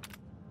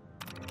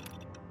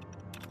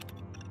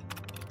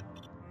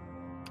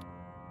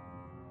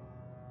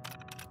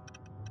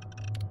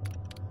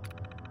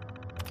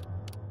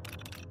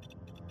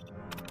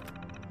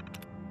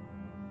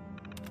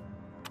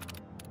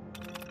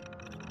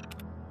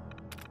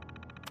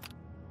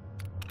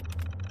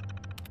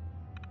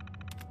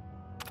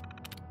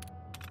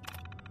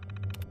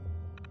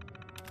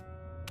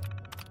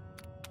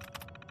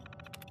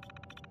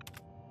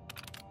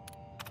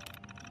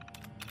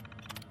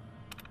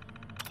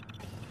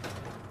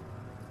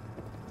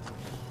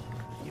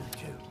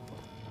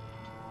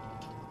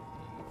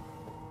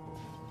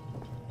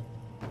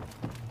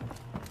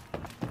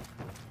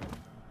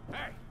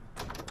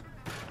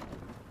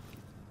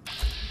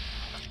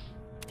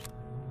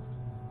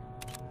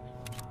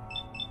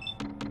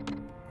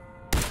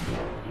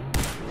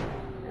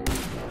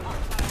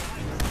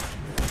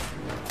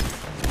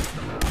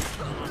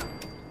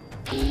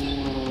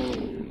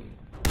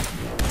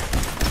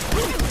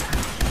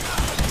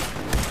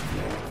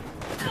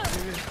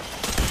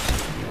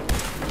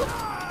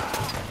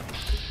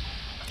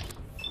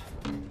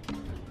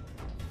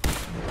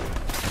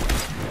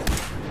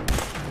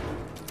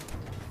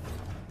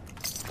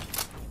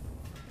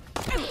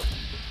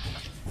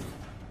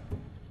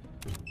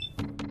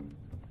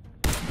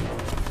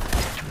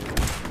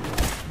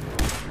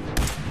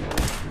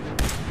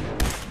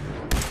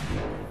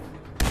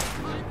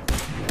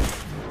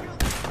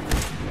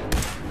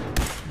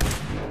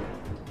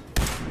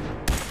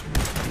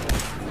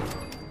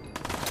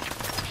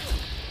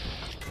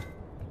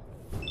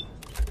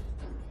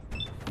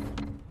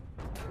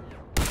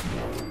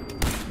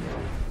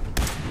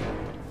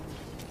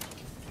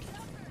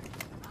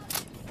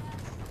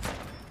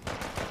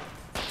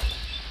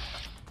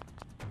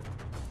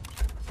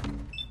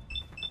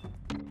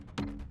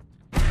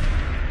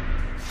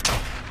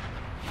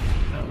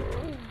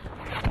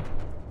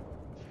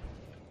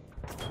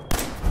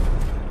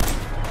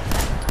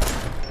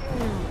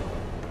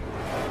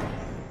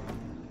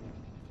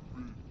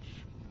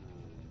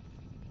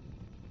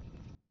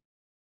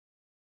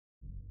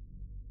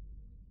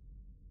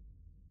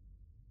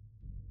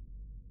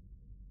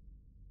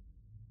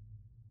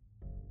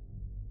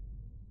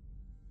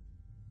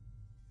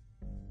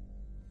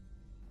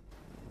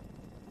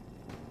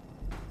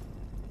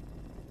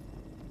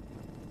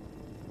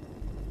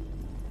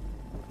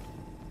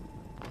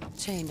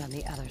 chained on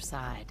the other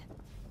side.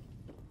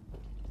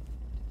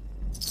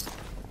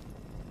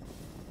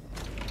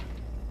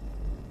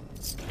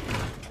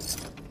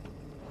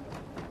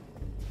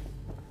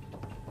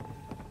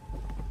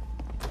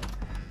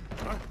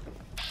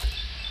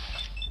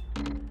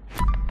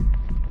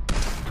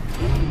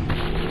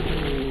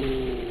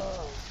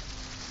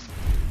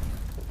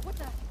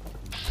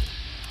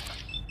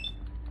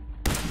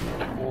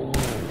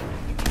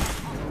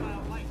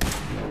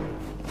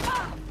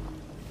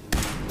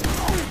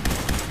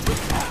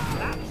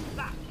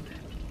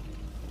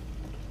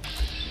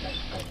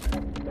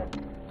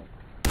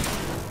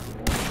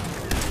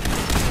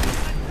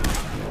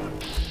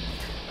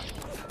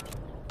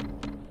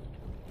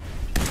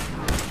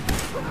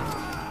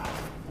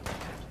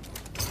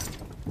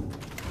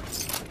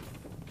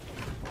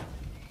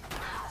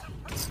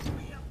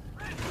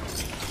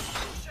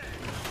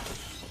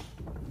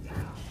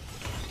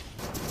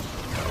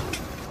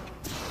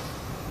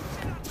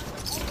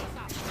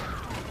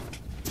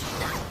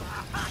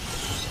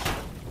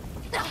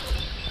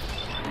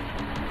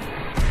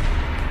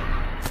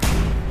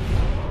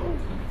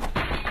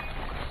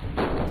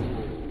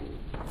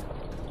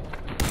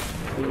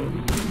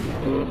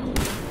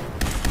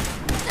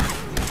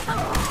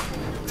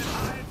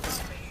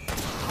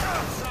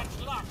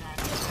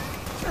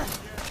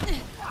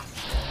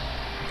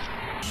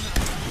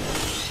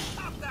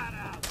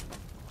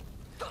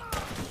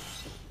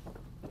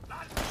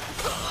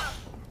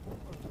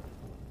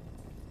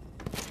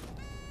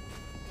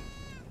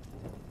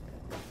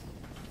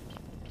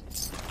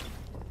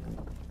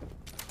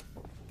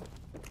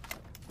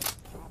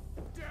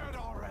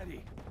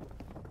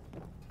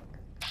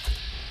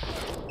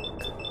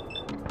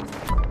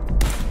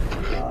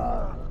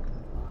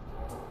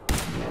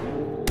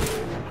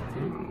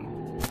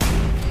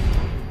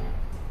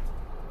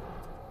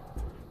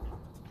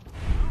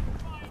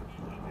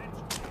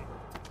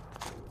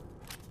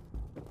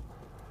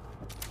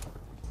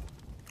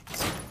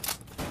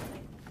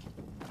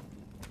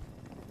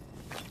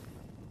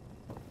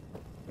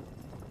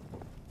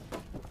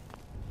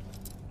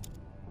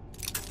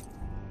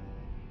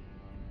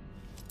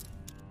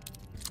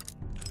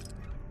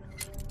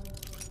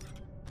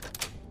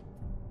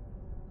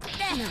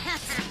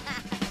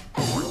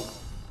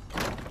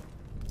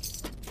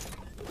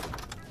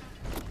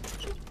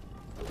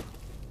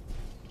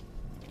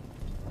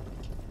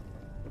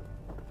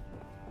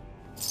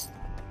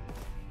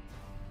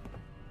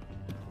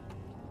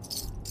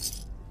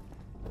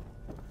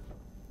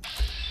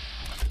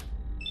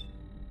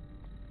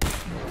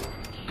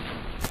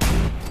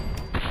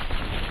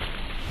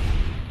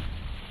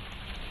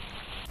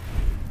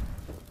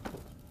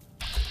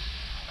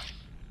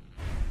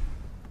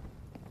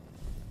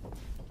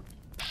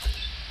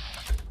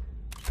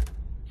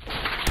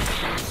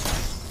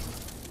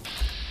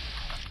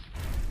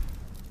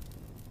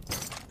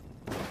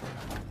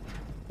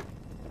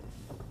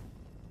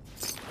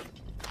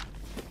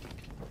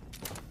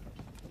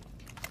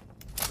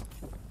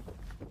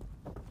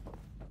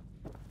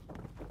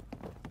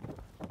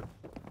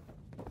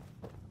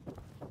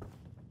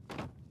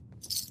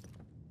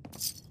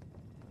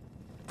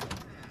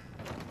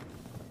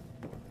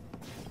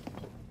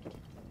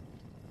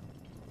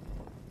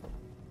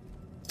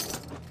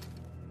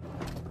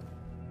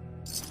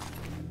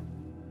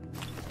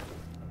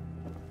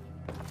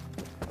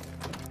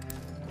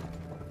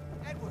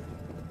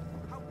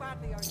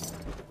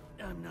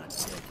 I'm not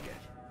dead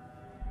yet,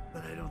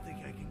 but I don't think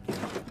I can get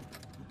it.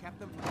 You kept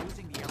them from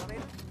using the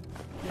elevator?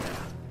 Yeah.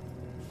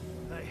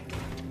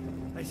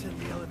 I sent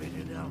the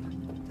elevator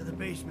down to the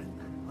basement,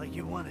 like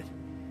you wanted.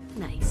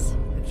 Nice.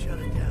 And shut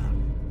it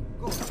down.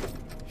 Good.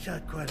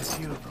 Shot quite a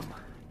few of them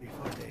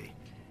before they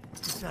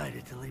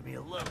decided to leave me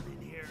alone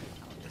in here.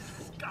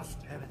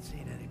 Disgusting. Haven't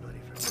seen anybody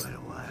for quite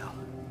a while.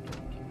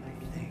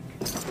 I think.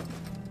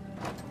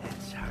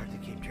 It's hard to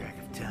keep track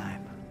of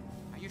time.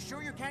 Are you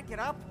sure you can't get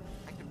up?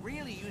 I could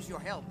really use your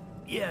help.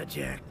 Yeah,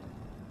 Jack.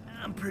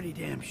 I'm pretty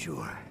damn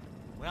sure.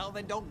 Well,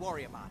 then don't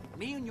worry about it.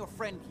 Me and your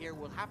friend here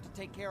will have to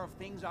take care of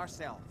things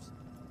ourselves.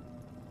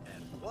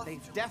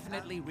 They've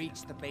definitely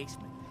reached the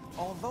basement.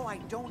 Although I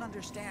don't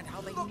understand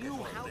how they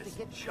knew how to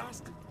get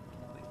past it.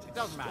 It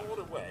doesn't matter.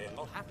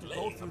 We'll have to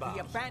go through the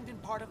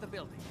abandoned part of the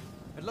building.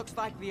 It looks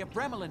like the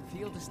Abremelin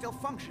field is still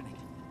functioning.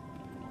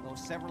 Although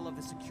several of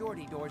the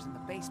security doors in the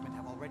basement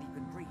have already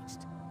been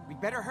breached.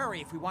 We'd better hurry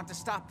if we want to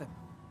stop them.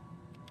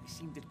 They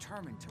seem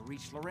determined to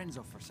reach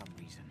Lorenzo for some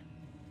reason.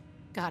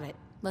 Got it.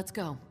 Let's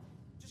go.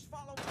 Just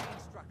follow my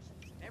instructions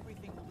and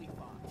everything will be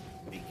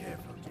fine. Be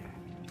careful, Jack.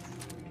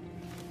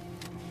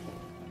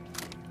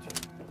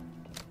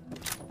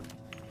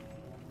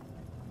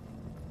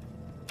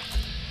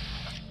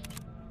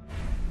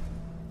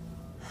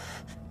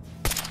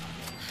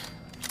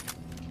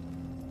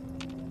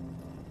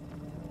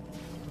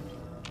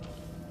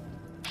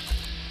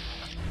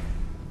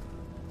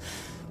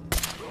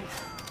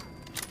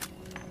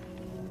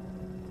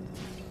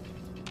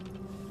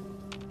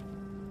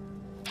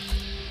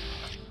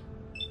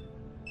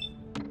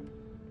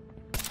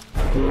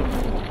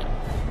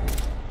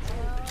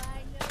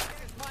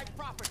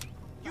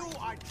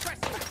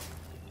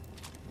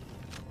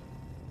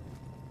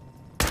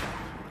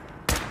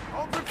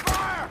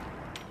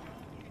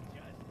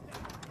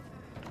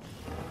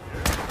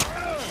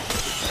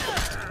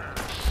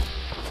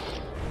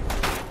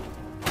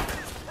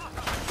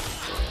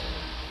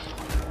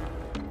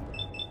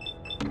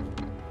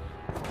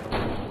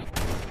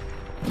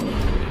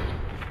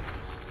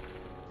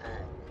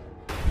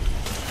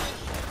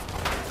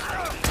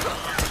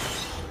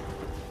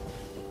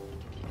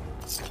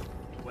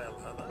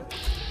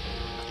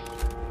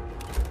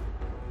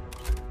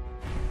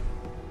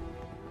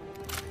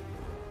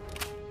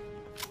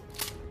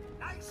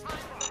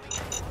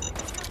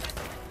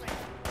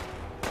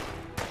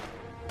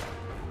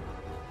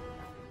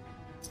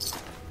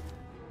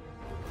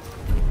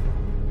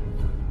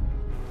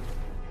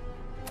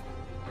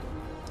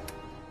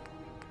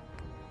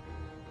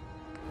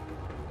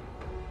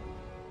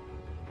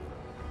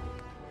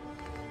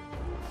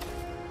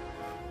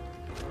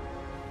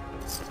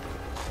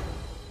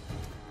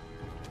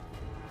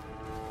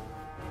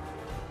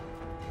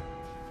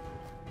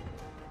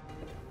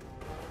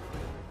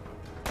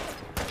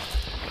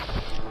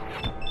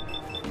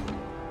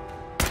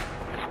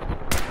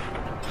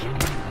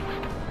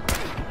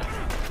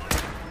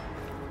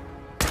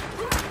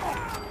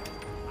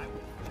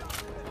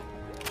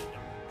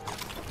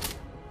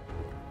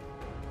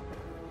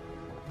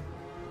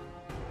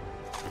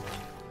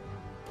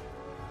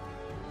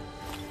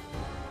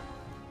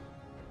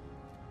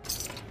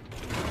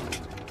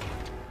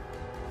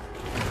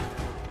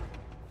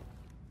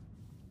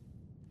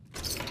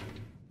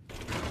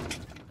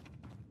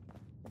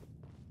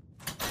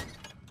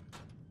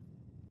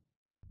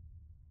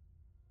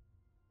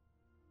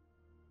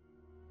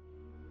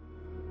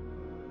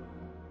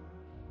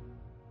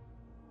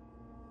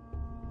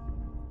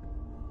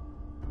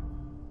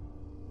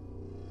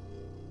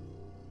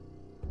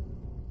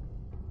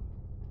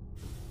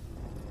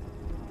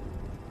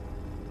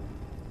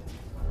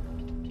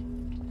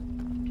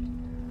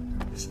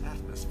 This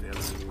atmosphere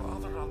is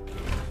rather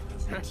unpleasant,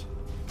 isn't it?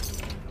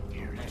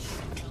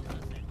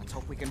 Let's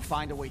hope we can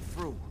find a way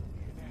through.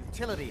 The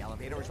utility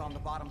elevator is on the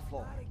bottom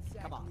floor.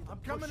 Come on. I'm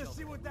coming to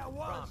see what that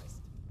was.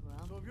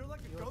 Well, So if you're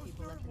like a ghost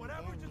or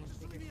whatever,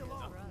 just leave me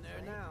alone.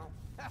 there now.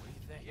 What do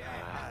you think? Yeah,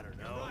 I don't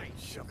know.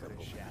 Shut up.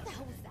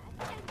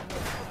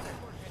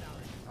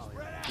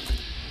 Spread out.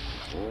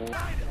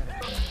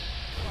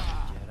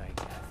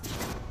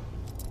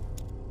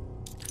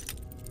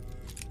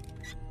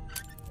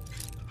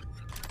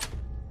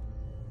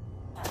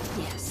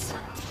 Yes.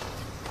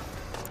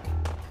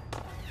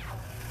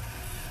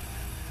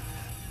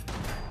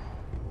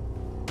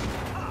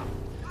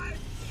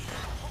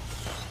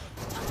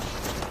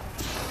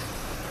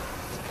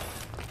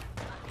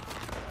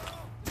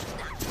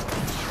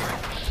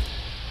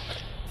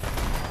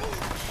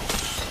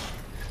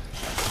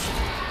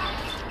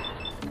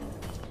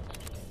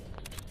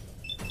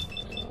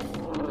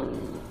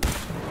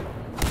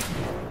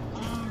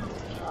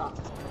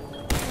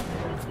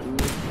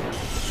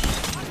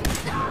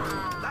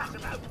 That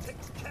about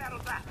takes care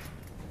of that.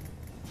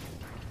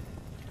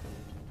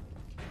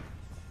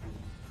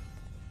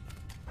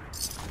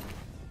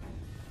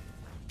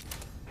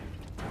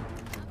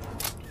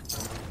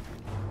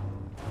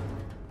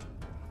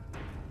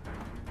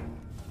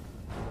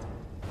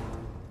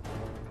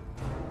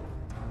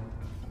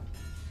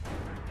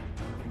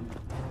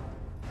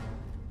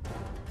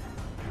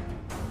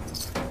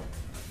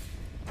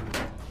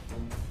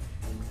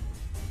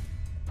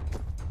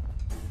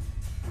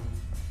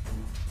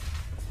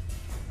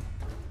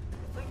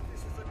 I think this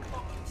is a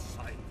common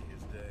sight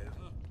these days.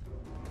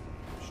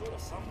 I'm sure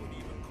some would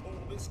even call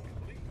this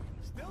clean.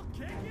 Still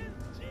kicking?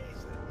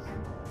 Jesus.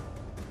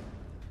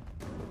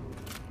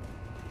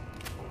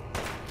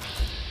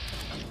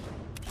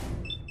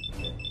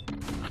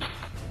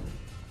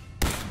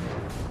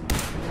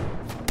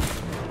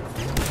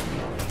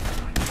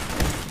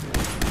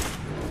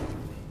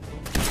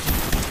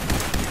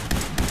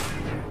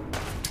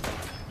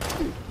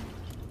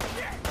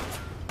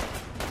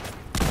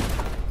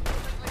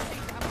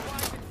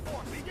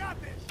 We got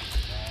this.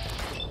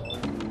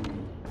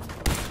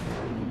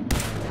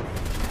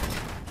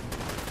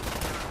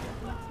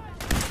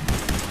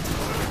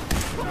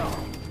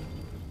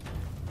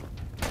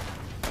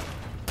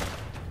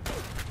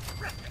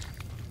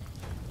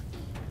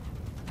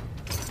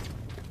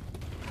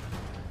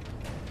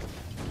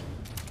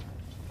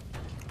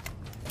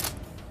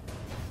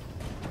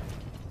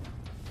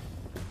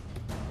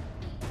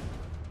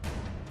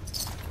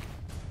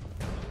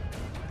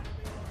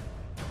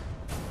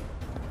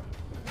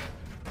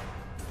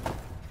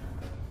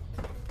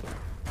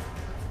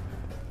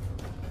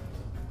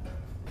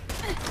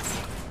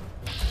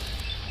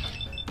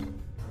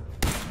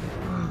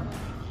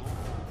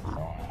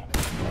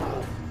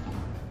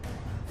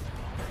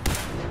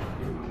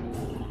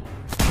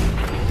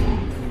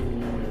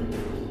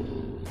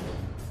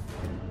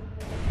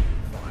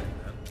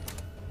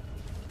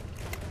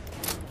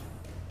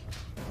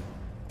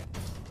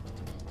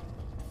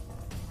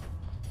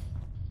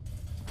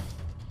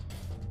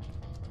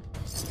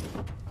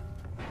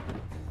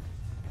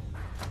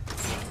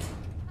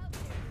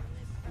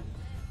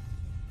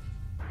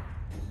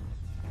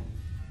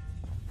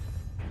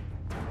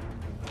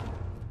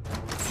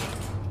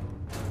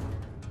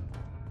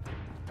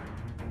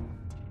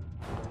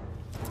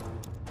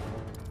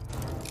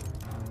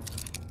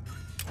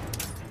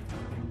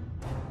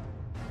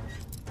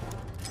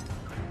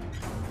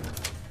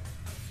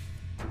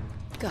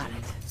 Got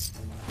it.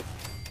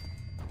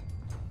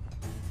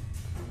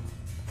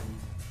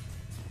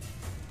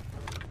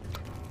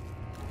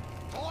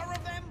 Four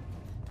of them?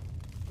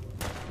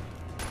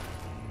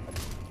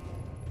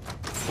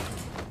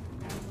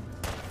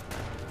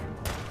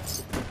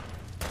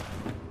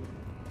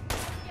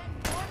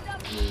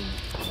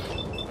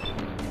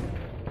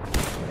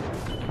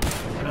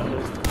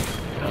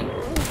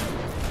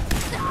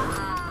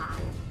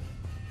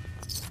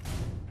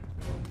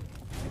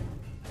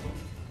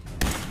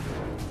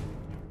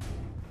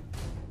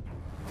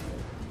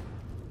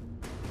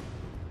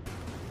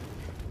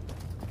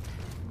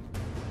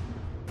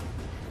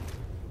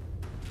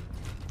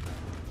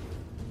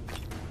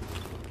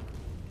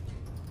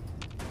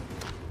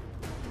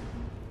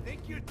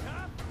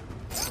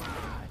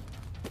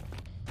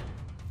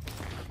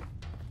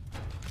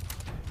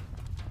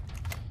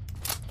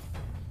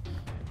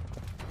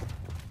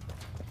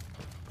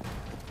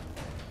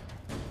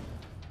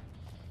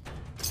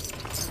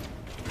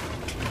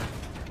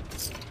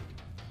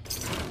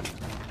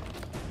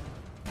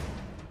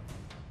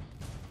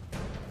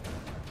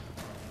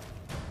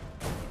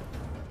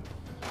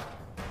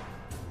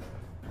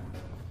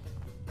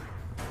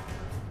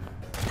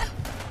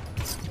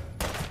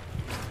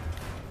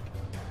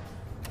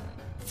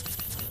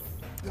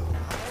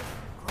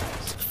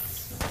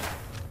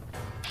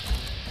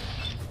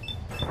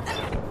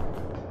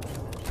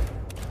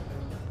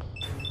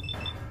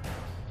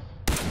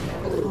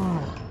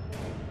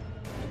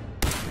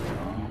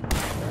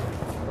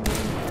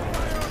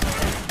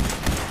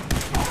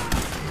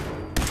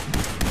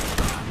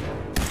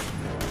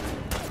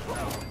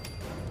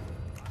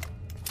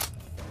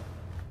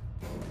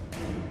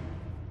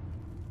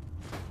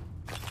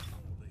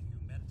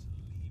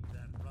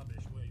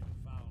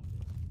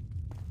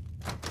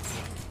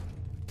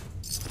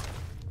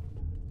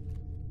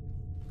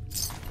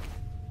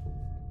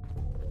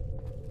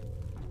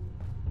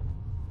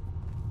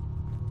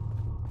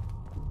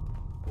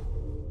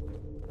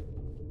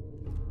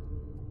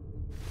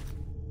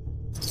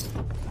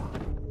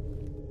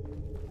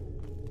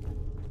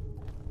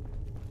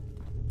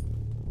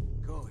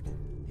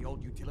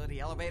 Utility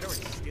elevator is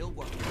still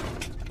working.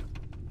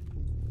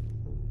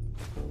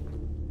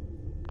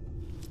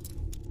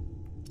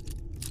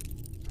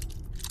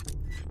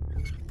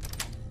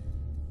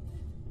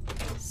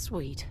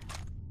 Sweet.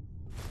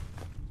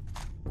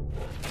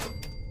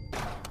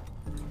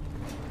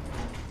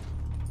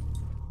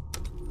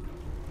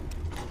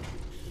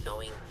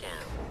 Going down.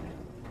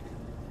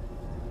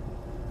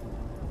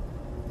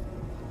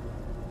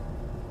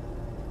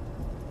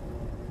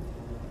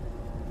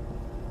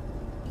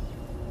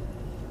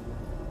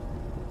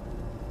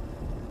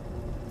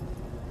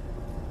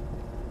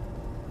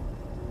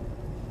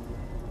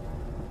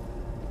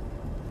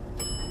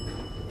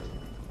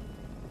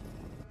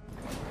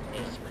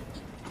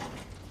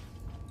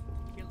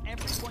 Kill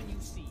everyone you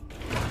see.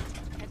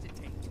 Don't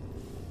hesitate.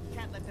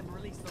 Can't let them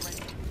release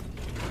Lorenzo.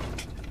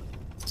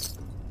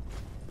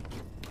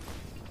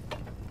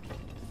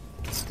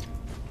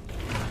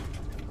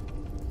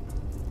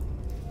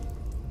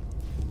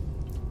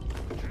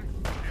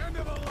 End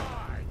of the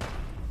line!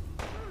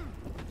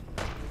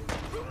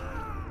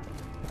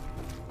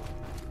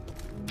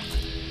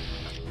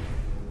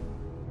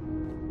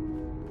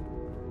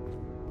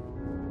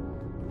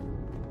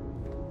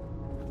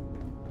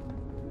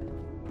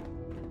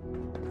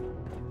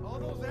 All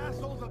those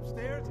assholes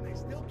upstairs and they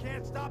still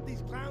can't stop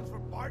these clowns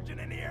from barging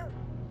in here?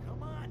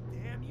 Come on,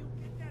 damn you,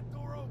 get that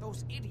door open.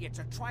 Those idiots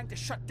are trying to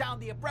shut down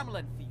the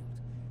Abremlin field.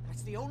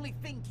 That's the only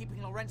thing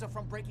keeping Lorenzo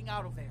from breaking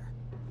out of there.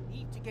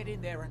 Need to get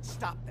in there and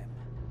stop them.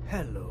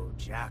 Hello,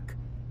 Jack.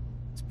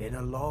 It's been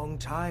a long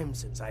time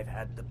since I've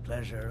had the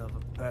pleasure of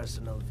a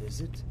personal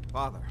visit.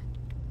 Father,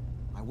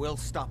 I will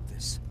stop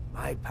this.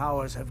 My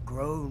powers have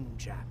grown,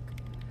 Jack.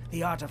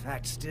 The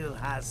artifact still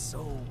has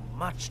so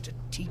much to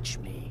teach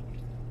me.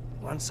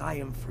 Once I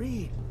am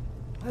free,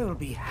 I will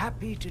be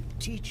happy to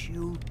teach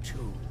you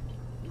too.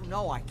 You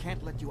know I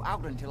can't let you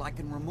out until I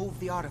can remove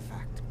the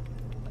artifact.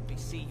 Let me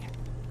see.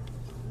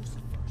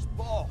 Lucifer's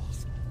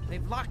balls.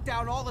 They've locked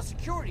down all the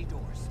security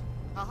doors.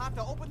 I'll have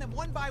to open them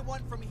one by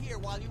one from here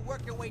while you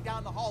work your way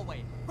down the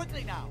hallway.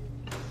 Quickly now.